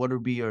 And what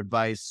would be your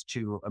advice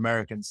to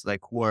Americans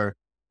like who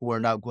are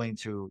now going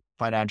through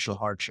financial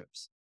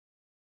hardships?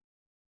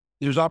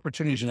 There's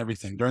opportunities in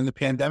everything. During the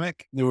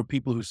pandemic, there were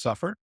people who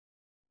suffered.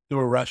 There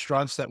were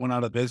restaurants that went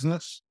out of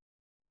business,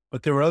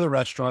 but there were other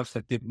restaurants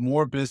that did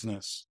more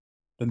business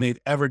than they'd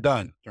ever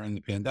done during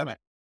the pandemic.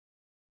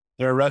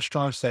 There are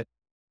restaurants that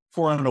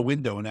pour out a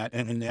window and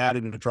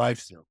added in a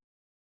drive-through.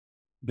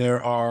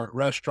 There are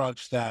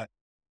restaurants that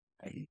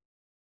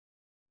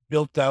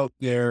built out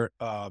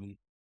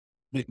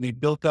they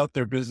built out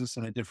their business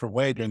in a different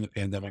way during the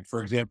pandemic.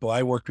 For example,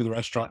 I worked with a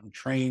restaurant and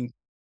trained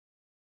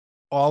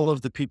all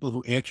of the people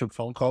who answered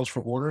phone calls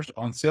for orders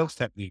on sales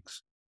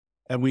techniques.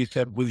 And we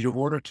said, with your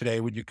order today,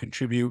 would you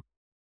contribute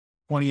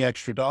 20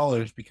 extra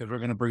dollars because we're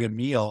going to bring a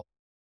meal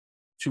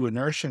to a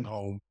nursing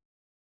home,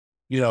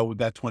 with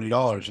that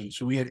 $20. And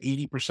so we had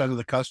 80% of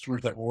the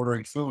customers that were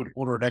ordering food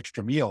order an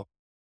extra meal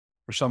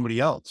for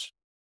somebody else.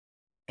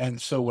 And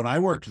so when I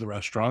worked at the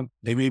restaurant,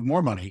 they made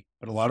more money,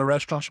 but a lot of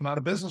restaurants went out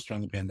of business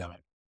during the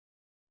pandemic.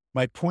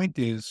 My point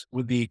is,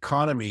 with the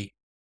economy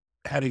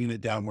heading in a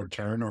downward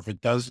turn, or if it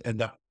does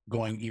end up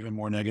going even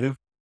more negative,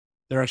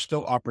 there are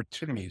still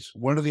opportunities.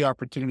 What are the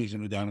opportunities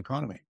in a down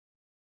economy?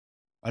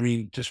 I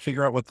mean, just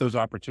figure out what those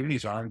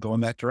opportunities are and go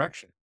in that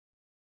direction.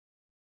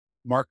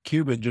 Mark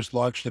Cuban just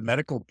launched a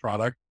medical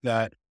product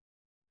that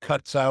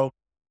cuts out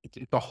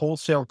the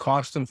wholesale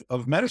cost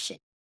of medicine.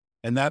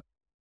 And that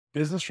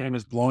business stream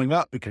is blowing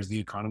up because the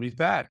economy is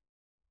bad.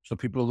 So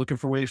people are looking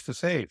for ways to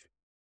save.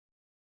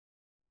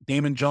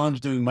 Damon John's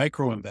doing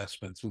micro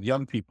investments with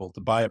young people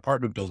to buy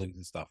apartment buildings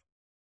and stuff.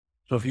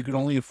 So if you could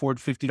only afford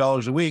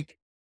 $50 a week,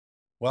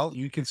 well,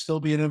 you can still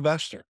be an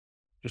investor,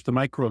 just a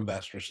micro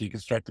investor, so you can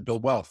start to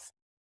build wealth.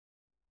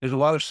 There's a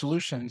lot of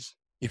solutions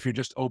if you're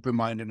just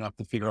open-minded enough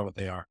to figure out what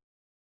they are.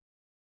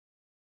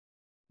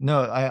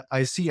 No,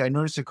 I see. I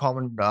noticed a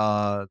common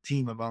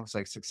theme amongst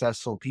like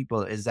successful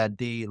people is that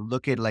they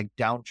look at like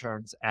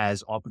downturns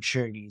as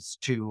opportunities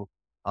to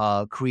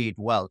create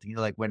wealth.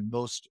 Like when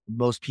most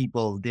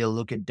people they'll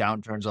look at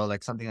downturns or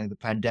like something like the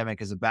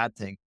pandemic as a bad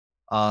thing.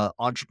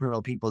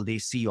 Entrepreneurial people, they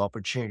see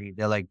opportunity.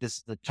 They're like, this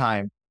is the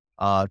time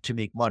to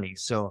make money.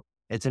 So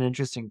it's an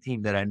interesting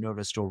theme that I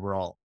noticed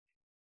overall.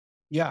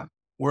 Yeah.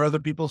 Where other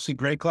people see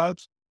gray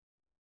clouds,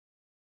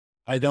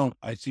 I don't.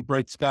 I see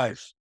bright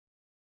skies.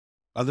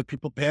 Other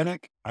people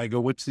panic. I go,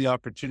 what's the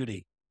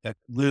opportunity that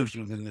lives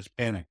within this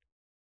panic?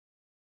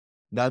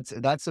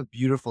 That's a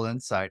beautiful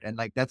insight, and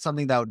like that's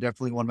something that I would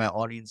definitely want my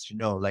audience to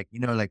know. Like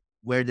like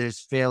where there's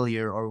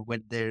failure or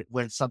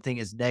when something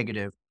is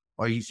negative,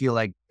 or you feel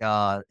like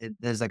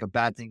there's like a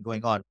bad thing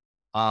going on.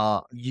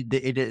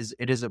 It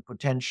is a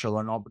potential,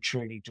 an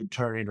opportunity to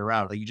turn it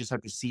around. Like you just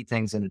have to see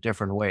things in a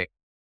different way. Right.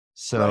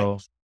 So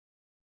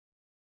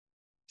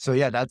So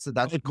yeah, that's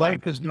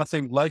Life is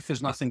nothing. Life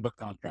is nothing but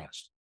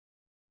contrast.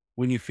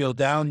 When you feel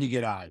down, you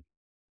get high.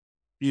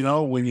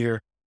 When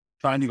you're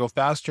trying to go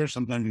faster,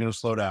 sometimes you're going to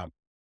slow down.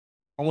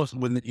 Almost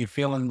when you're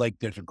feeling like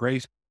there's a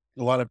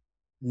lot of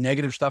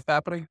negative stuff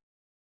happening.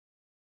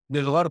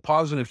 There's a lot of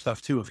positive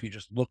stuff too if you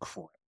just look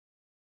for it.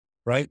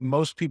 Right?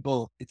 Most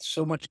people, it's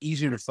so much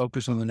easier to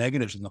focus on the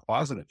negatives than the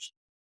positives.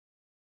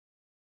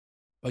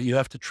 But you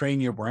have to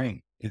train your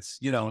brain. It's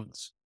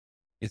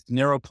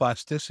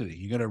neuroplasticity.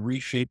 You got to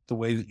reshape the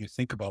way that you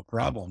think about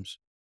problems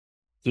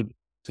to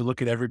to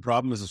look at every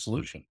problem as a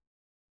solution.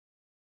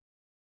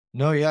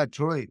 No, yeah,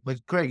 totally.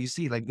 But Craig, you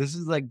see, like this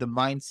is like the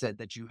mindset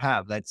that you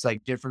have that's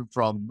like different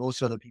from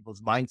most other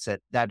people's mindset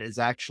that is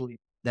actually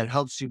that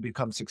helps you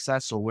become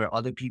successful where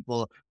other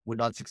people would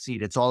not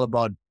succeed. It's all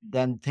about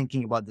them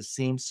thinking about the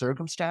same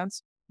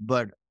circumstance,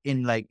 but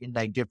in like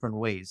different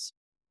ways.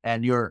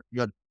 And your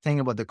thing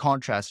about the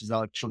contrast is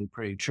actually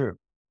pretty true,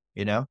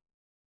 you know?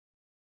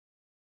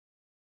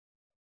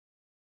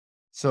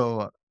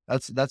 So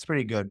that's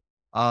pretty good.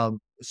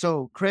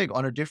 So Craig,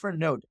 on a different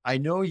note, I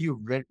know you've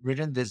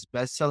written this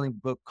best-selling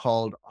book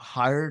called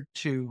Hired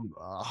to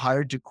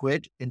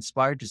Quit,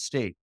 Inspired to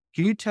Stay.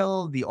 Can you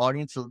tell the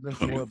audience a little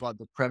bit more about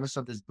the premise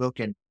of this book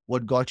and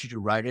what got you to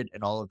write it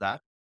and all of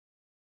that?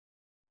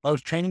 I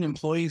was training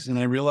employees and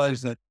I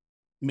realized that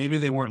maybe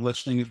they weren't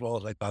listening as well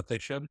as I thought they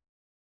should.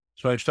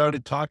 So I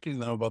started talking to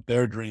them about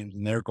their dreams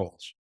and their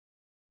goals.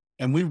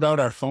 And we route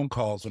our phone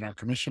calls and our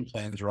commission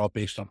plans are all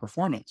based on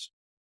performance.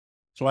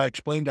 So I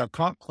explained our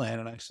comp plan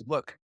and I said,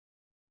 look,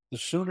 the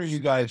sooner you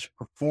guys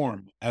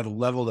perform at a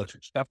level that's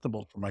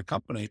acceptable for my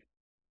company,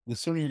 the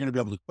sooner you're going to be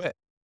able to quit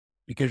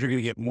because you're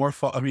going to get more.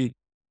 I mean,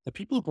 the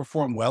people who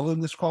perform well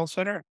in this call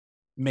center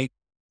make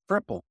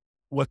triple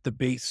what the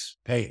base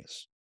pay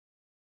is.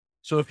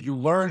 So if you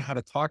learn how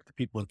to talk to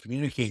people and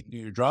communicate and do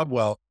your job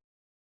well,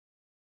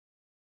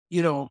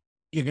 you know,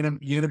 you're gonna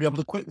be able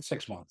to quit in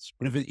 6 months.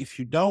 But if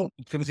you don't,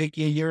 it's gonna take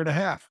you a year and a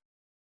half.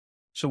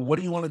 So what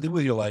do you want to do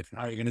with your life and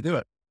how are you gonna do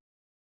it?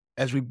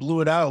 As we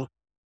blew it out,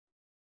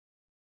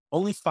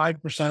 only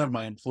 5% of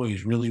my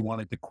employees really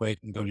wanted to quit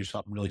and go do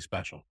something really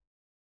special.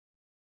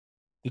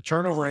 The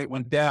turnover rate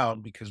went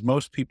down because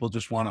most people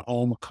just want to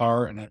own a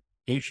car and a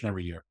vacation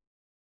every year.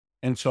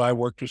 And so I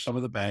worked with some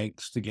of the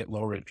banks to get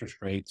lower interest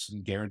rates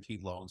and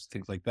guaranteed loans,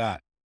 things like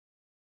that.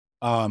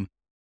 Um,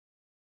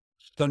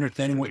 just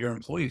understanding what your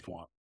employees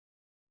want.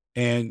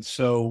 And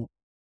so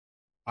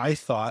I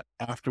thought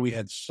after we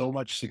had so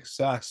much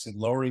success in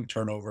lowering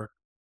turnover,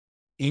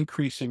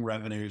 increasing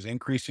revenues,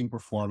 increasing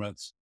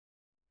performance,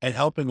 and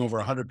helping over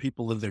 100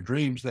 people live their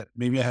dreams that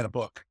maybe I had a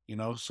book.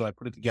 So I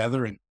put it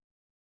together and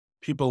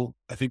people,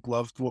 I think,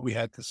 loved what we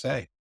had to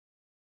say.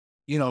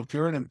 If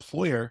you're an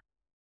employer,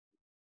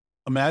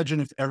 imagine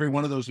if every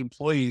one of those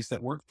employees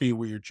that work for you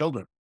were your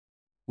children.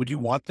 Would you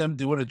want them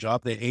doing a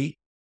job they hate?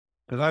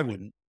 Because I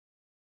wouldn't,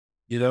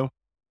 you know,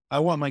 I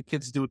want my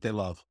kids to do what they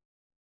love.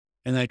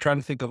 And I try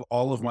to think of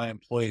all of my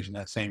employees in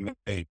that same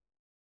way.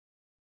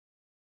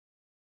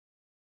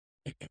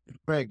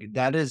 Craig,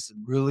 that is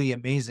really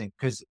amazing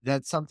because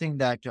that's something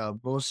that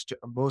most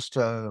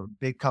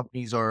big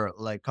companies or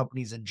like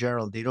companies in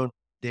general they don't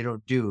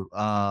do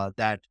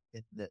that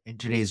in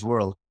today's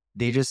world.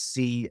 They just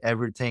see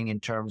everything in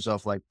terms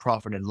of like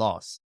profit and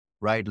loss,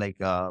 right? Like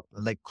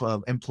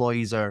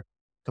employees are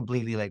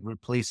completely like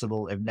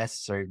replaceable if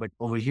necessary, but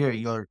over here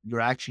you're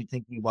actually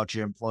thinking about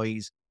your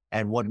employees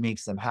and what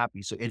makes them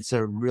happy. So it's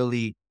a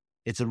really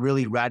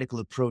radical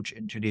approach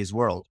in today's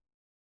world.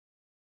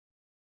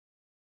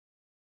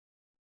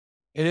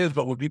 It is,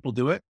 but when people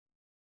do it,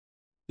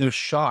 they're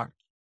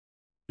shocked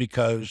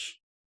because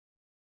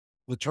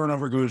the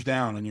turnover goes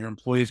down and your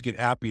employees get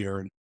happier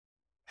and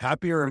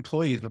happier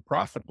employees are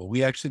profitable.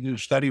 We actually did a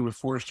study with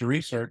Forrester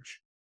Research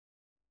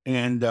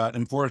and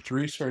in Forrester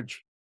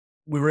Research,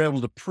 we were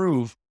able to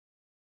prove.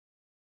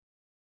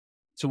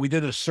 So we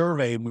did a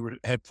survey and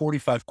had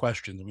 45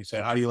 questions and we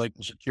said, how do you like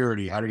the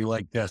security? How do you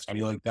like this? How do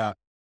you like that?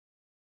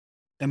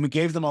 And we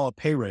gave them all a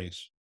pay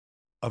raise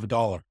of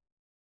 $1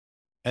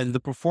 and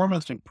the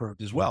performance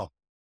improved as well.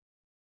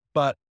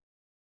 But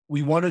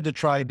we wanted to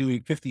try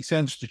doing 50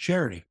 cents to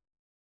charity.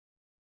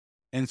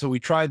 And so we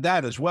tried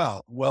that as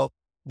well. Well,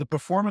 the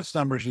performance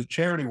numbers with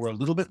charity were a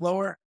little bit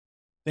lower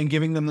than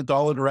giving them the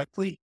dollar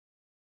directly.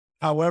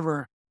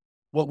 However,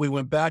 what we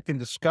went back and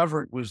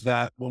discovered was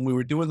that when we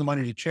were doing the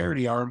money to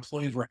charity, our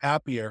employees were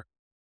happier.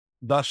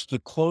 Thus, the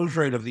close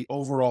rate of the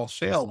overall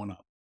sale went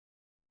up.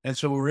 And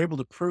so we were able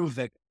to prove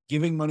that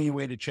giving money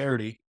away to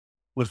charity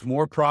was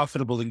more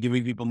profitable than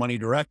giving people money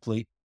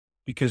directly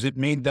because it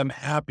made them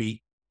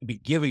happy to be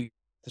giving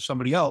to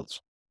somebody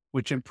else,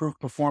 which improved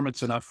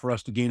performance enough for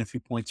us to gain a few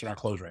points in our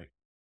close rate.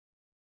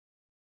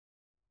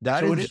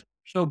 That So it is is.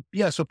 So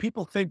yeah. So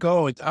people think,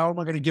 oh, how am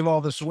I going to give all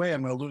this away?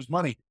 I'm going to lose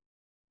money.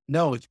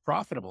 No, it's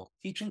profitable.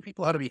 Teaching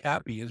people how to be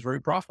happy is very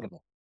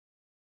profitable.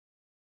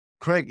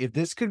 Craig, if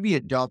this could be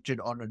adopted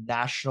on a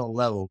national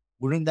level,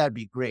 wouldn't that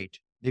be great?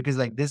 Because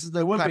like this is It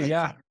the would kind be, of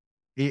yeah.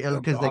 It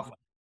would be because like awesome.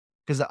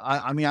 Because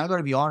I mean, I got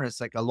to be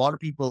honest. Like a lot of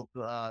people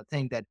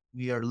think that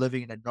we are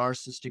living in a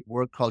narcissistic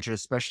work culture,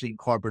 especially in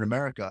corporate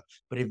America.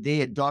 But if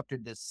they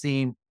adopted the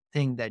same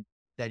thing that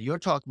you're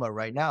talking about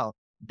right now,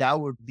 that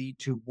would lead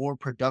to more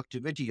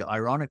productivity.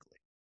 Ironically,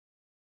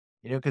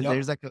 because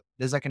Yep.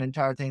 there's like an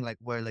entire thing like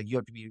where like you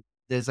have to be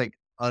there's like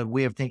a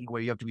way of thinking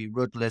where you have to be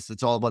ruthless.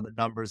 It's all about the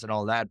numbers and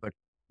all that. But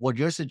what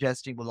you're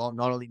suggesting will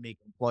not only make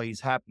employees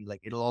happy,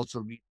 like it'll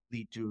also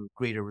lead to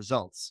greater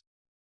results.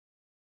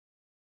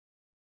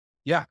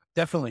 Yeah,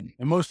 definitely.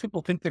 And most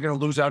people think they're going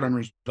to lose out on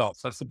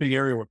results. That's the big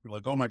area where people are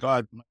like, oh my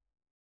God.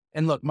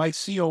 And look, my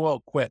COO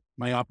quit,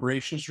 my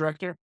operations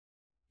director,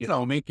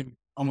 making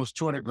almost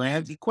 200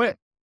 grand. He quit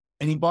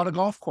and he bought a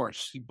golf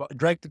course.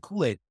 Drank the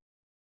Kool-Aid.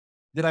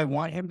 Did I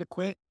want him to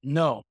quit?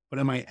 No. But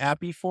am I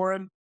happy for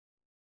him?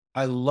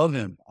 I love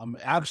him. I'm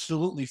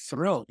absolutely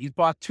thrilled. He's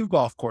bought 2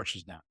 golf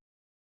courses now.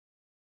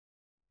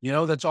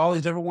 That's all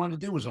he's ever wanted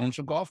to do was own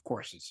some golf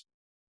courses.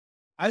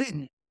 I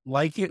didn't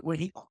like it when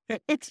he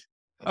quit.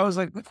 I was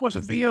like, this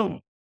wasn't for you.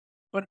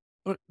 But,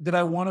 but did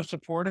I want to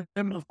support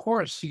him? Of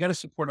course. You got to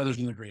support others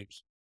in their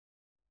dreams.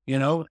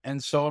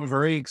 And so I'm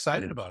very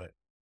excited about it.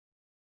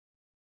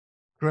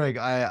 Greg,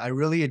 I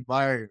really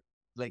admire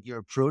like your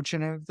approach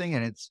and everything.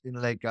 And it's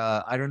like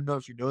I don't know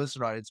if you know this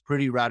or not, it's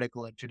pretty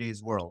radical in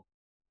today's world.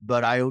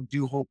 But I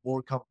do hope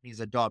more companies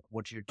adopt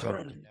what you're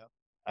doing,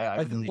 I I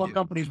think really more do.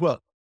 companies will.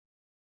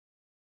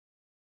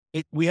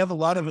 We have a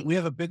lot of it. We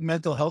have a big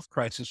mental health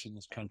crisis in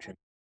this country.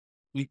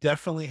 We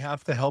definitely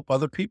have to help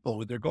other people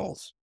with their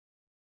goals.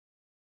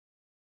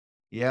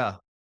 Yeah,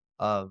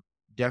 uh,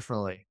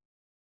 definitely.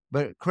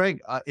 But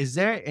Craig, is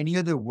there any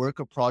other work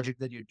or project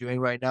that you're doing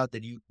right now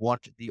that you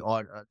want the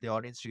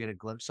audience to get a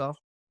glimpse of?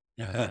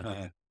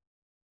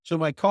 So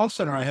my call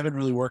center, I haven't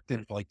really worked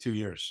in for like 2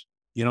 years.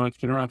 It's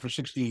been around for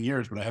 16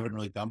 years, but I haven't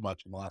really done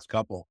much in the last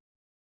couple.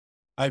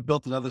 I've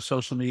built another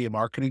social media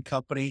marketing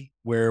company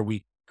where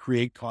we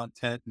create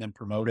content and then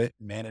promote it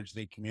and manage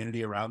the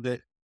community around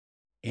it.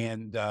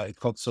 And it's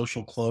called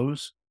Social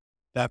Close.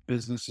 That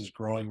business is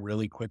growing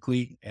really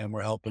quickly and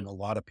we're helping a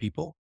lot of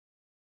people.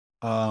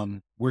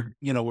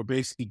 We're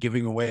basically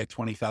giving away a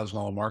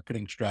 $20,000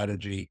 marketing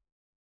strategy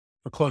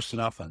for close to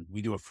nothing.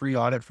 We do a free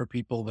audit for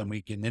people, then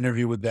we can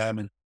interview with them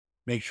and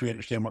make sure we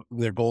understand what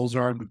their goals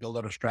are. And we build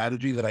out a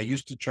strategy that I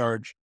used to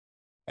charge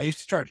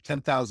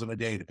 10,000 a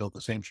day to build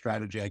the same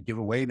strategy I give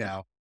away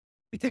now.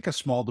 We take a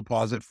small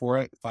deposit for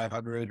it,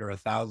 500 or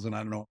 1,000. I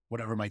don't know,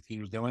 whatever my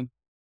team is doing,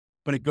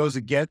 but it goes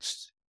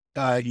against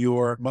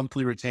your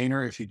monthly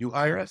retainer if you do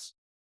hire us,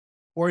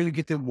 or you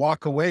get to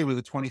walk away with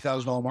a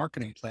 $20,000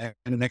 marketing plan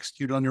and then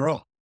execute on your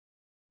own.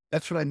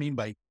 That's what I mean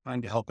by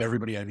trying to help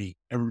everybody I meet,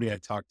 everybody I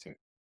talk to.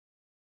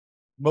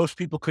 Most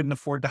people couldn't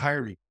afford to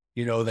hire me,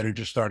 that are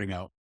just starting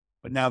out,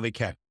 but now they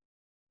can.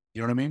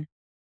 You know what I mean?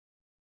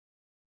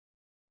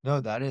 No,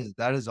 that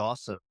is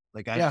awesome.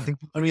 Like I Yeah. think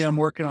I mean, I'm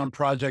working on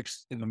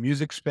projects in the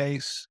music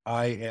space.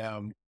 I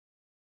am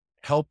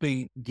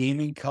helping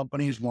gaming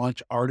companies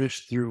launch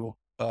artists through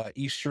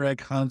Easter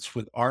egg hunts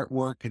with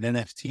artwork and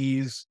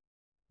NFTs,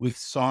 with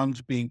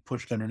songs being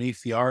pushed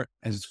underneath the art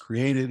as it's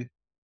created,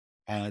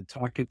 and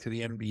talking to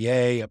the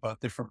NBA about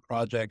different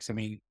projects. I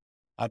mean,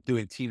 I'm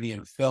doing TV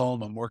and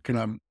film. I'm working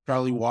on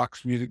Charlie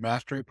Walk's music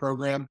mastery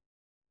program.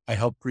 I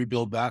helped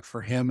rebuild that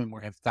for him, and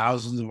we have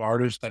thousands of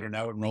artists that are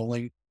now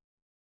enrolling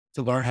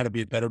to learn how to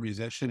be a better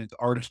musician. It's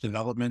artist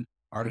development,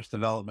 artist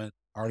development,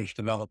 artist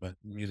development,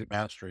 music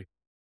mastery.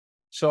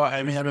 So,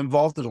 I mean, I'm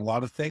involved in a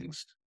lot of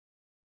things.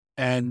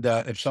 And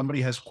if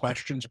somebody has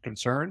questions or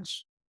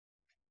concerns,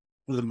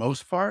 for the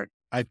most part,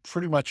 I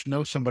pretty much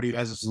know somebody who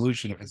has a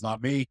solution. If it's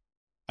not me,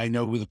 I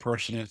know who the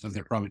person is that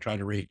they're probably trying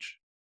to reach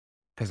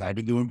because I've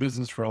been doing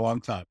business for a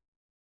long time.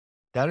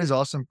 that is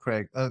awesome,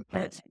 Craig.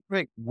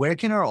 Craig, where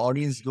can our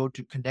audience go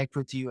to connect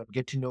with you and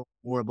get to know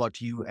more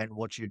about you and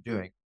what you're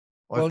doing?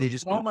 Or if Well, they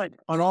just on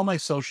all my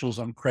socials,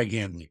 I'm Craig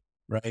Handley,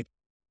 right?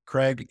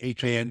 Craig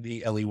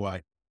Handley.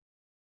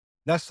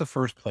 That's the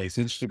first place.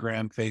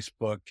 Instagram,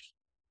 Facebook,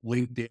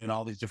 LinkedIn,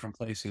 all these different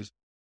places.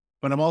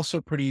 But I'm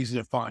also pretty easy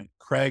to find.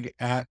 Craig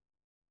at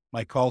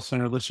my call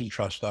center,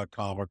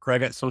 listentrust.com, or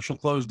Craig at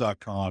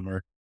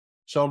socialclose.com.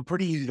 So I'm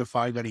pretty easy to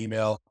find on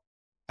email.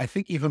 I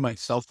think even my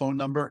cell phone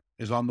number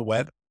is on the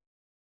web.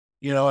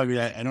 I mean,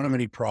 I don't have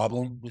any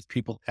problem with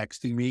people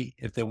texting me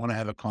if they want to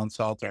have a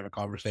consult or have a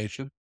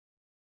conversation.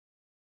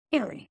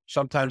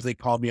 Sometimes they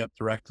call me up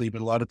directly, but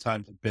a lot of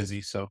times I'm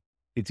busy. So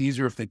it's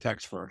easier if they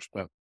text first.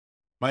 But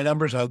my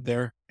number's out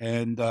there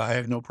and I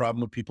have no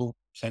problem with people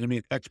sending me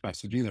a text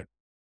message either.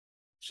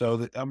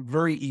 So I'm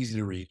very easy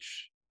to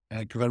reach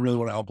because I really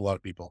want to help a lot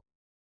of people.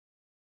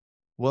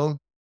 well,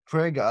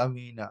 Craig, I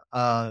mean,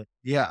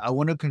 yeah, I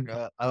want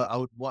to I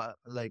would want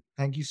like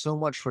thank you so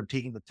much for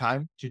taking the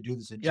time to do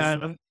this Yeah.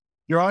 interview.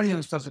 Your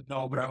audience doesn't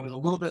know, but I was a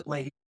little bit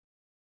late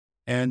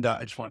and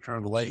I just want to turn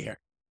on the light here.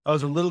 I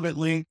was a little bit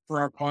late for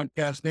our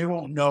podcast. They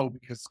won't know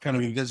because it's kind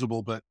of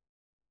invisible, but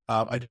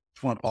I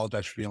just want to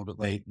apologize for being a little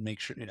bit late and make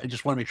sure I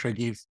just want to make sure I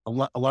gave a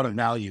lot of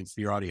value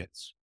for your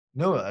audience.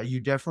 No, you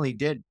definitely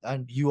did.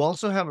 And you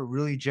also have a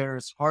really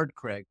generous heart,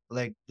 Craig.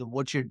 Like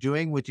what you're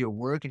doing with your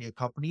work and your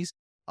companies.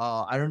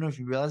 I don't know if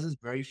you realize this,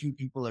 very few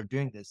people are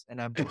doing this.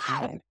 And I'm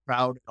truly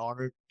proud and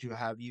honored to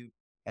have you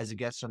as a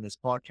guest on this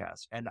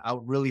podcast. And I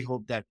would really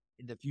hope that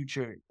in the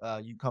future,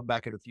 you come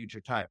back at a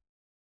future time.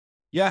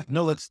 Yeah,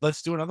 no,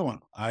 let's do another one.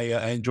 I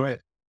enjoy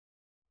it.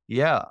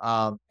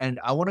 Yeah. And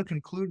I want to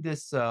conclude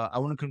this. I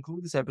want to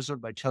conclude this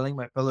episode by telling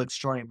my fellow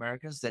extraordinary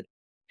Americans that,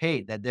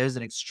 hey, that there's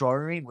an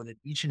extraordinary within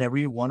each and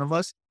every one of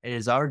us. It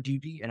is our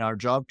duty and our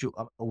job to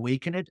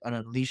awaken it and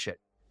unleash it.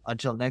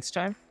 Until next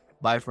time,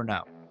 bye for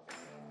now.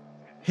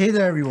 Hey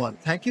there, everyone.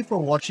 Thank you for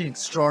watching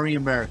Extraordinary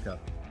America.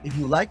 If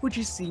you like what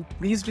you see,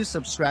 please do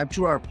subscribe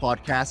to our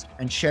podcast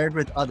and share it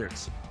with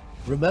others.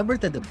 Remember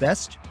that the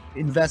best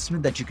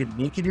investment that you can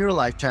make in your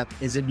lifetime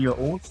is in your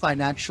own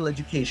financial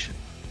education,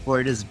 for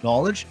it is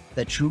knowledge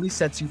that truly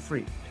sets you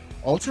free.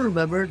 Also,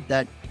 remember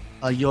that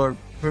your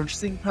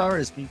purchasing power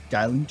is being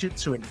diluted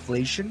through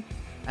inflation,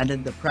 and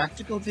then the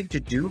practical thing to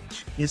do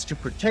is to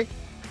protect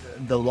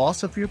the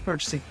loss of your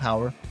purchasing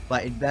power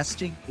by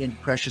investing in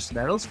precious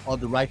metals or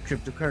the right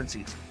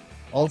cryptocurrencies.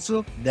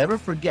 Also, never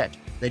forget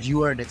that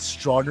you are an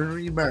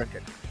extraordinary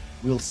American.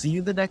 We'll see you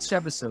in the next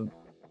episode.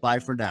 Bye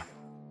for now.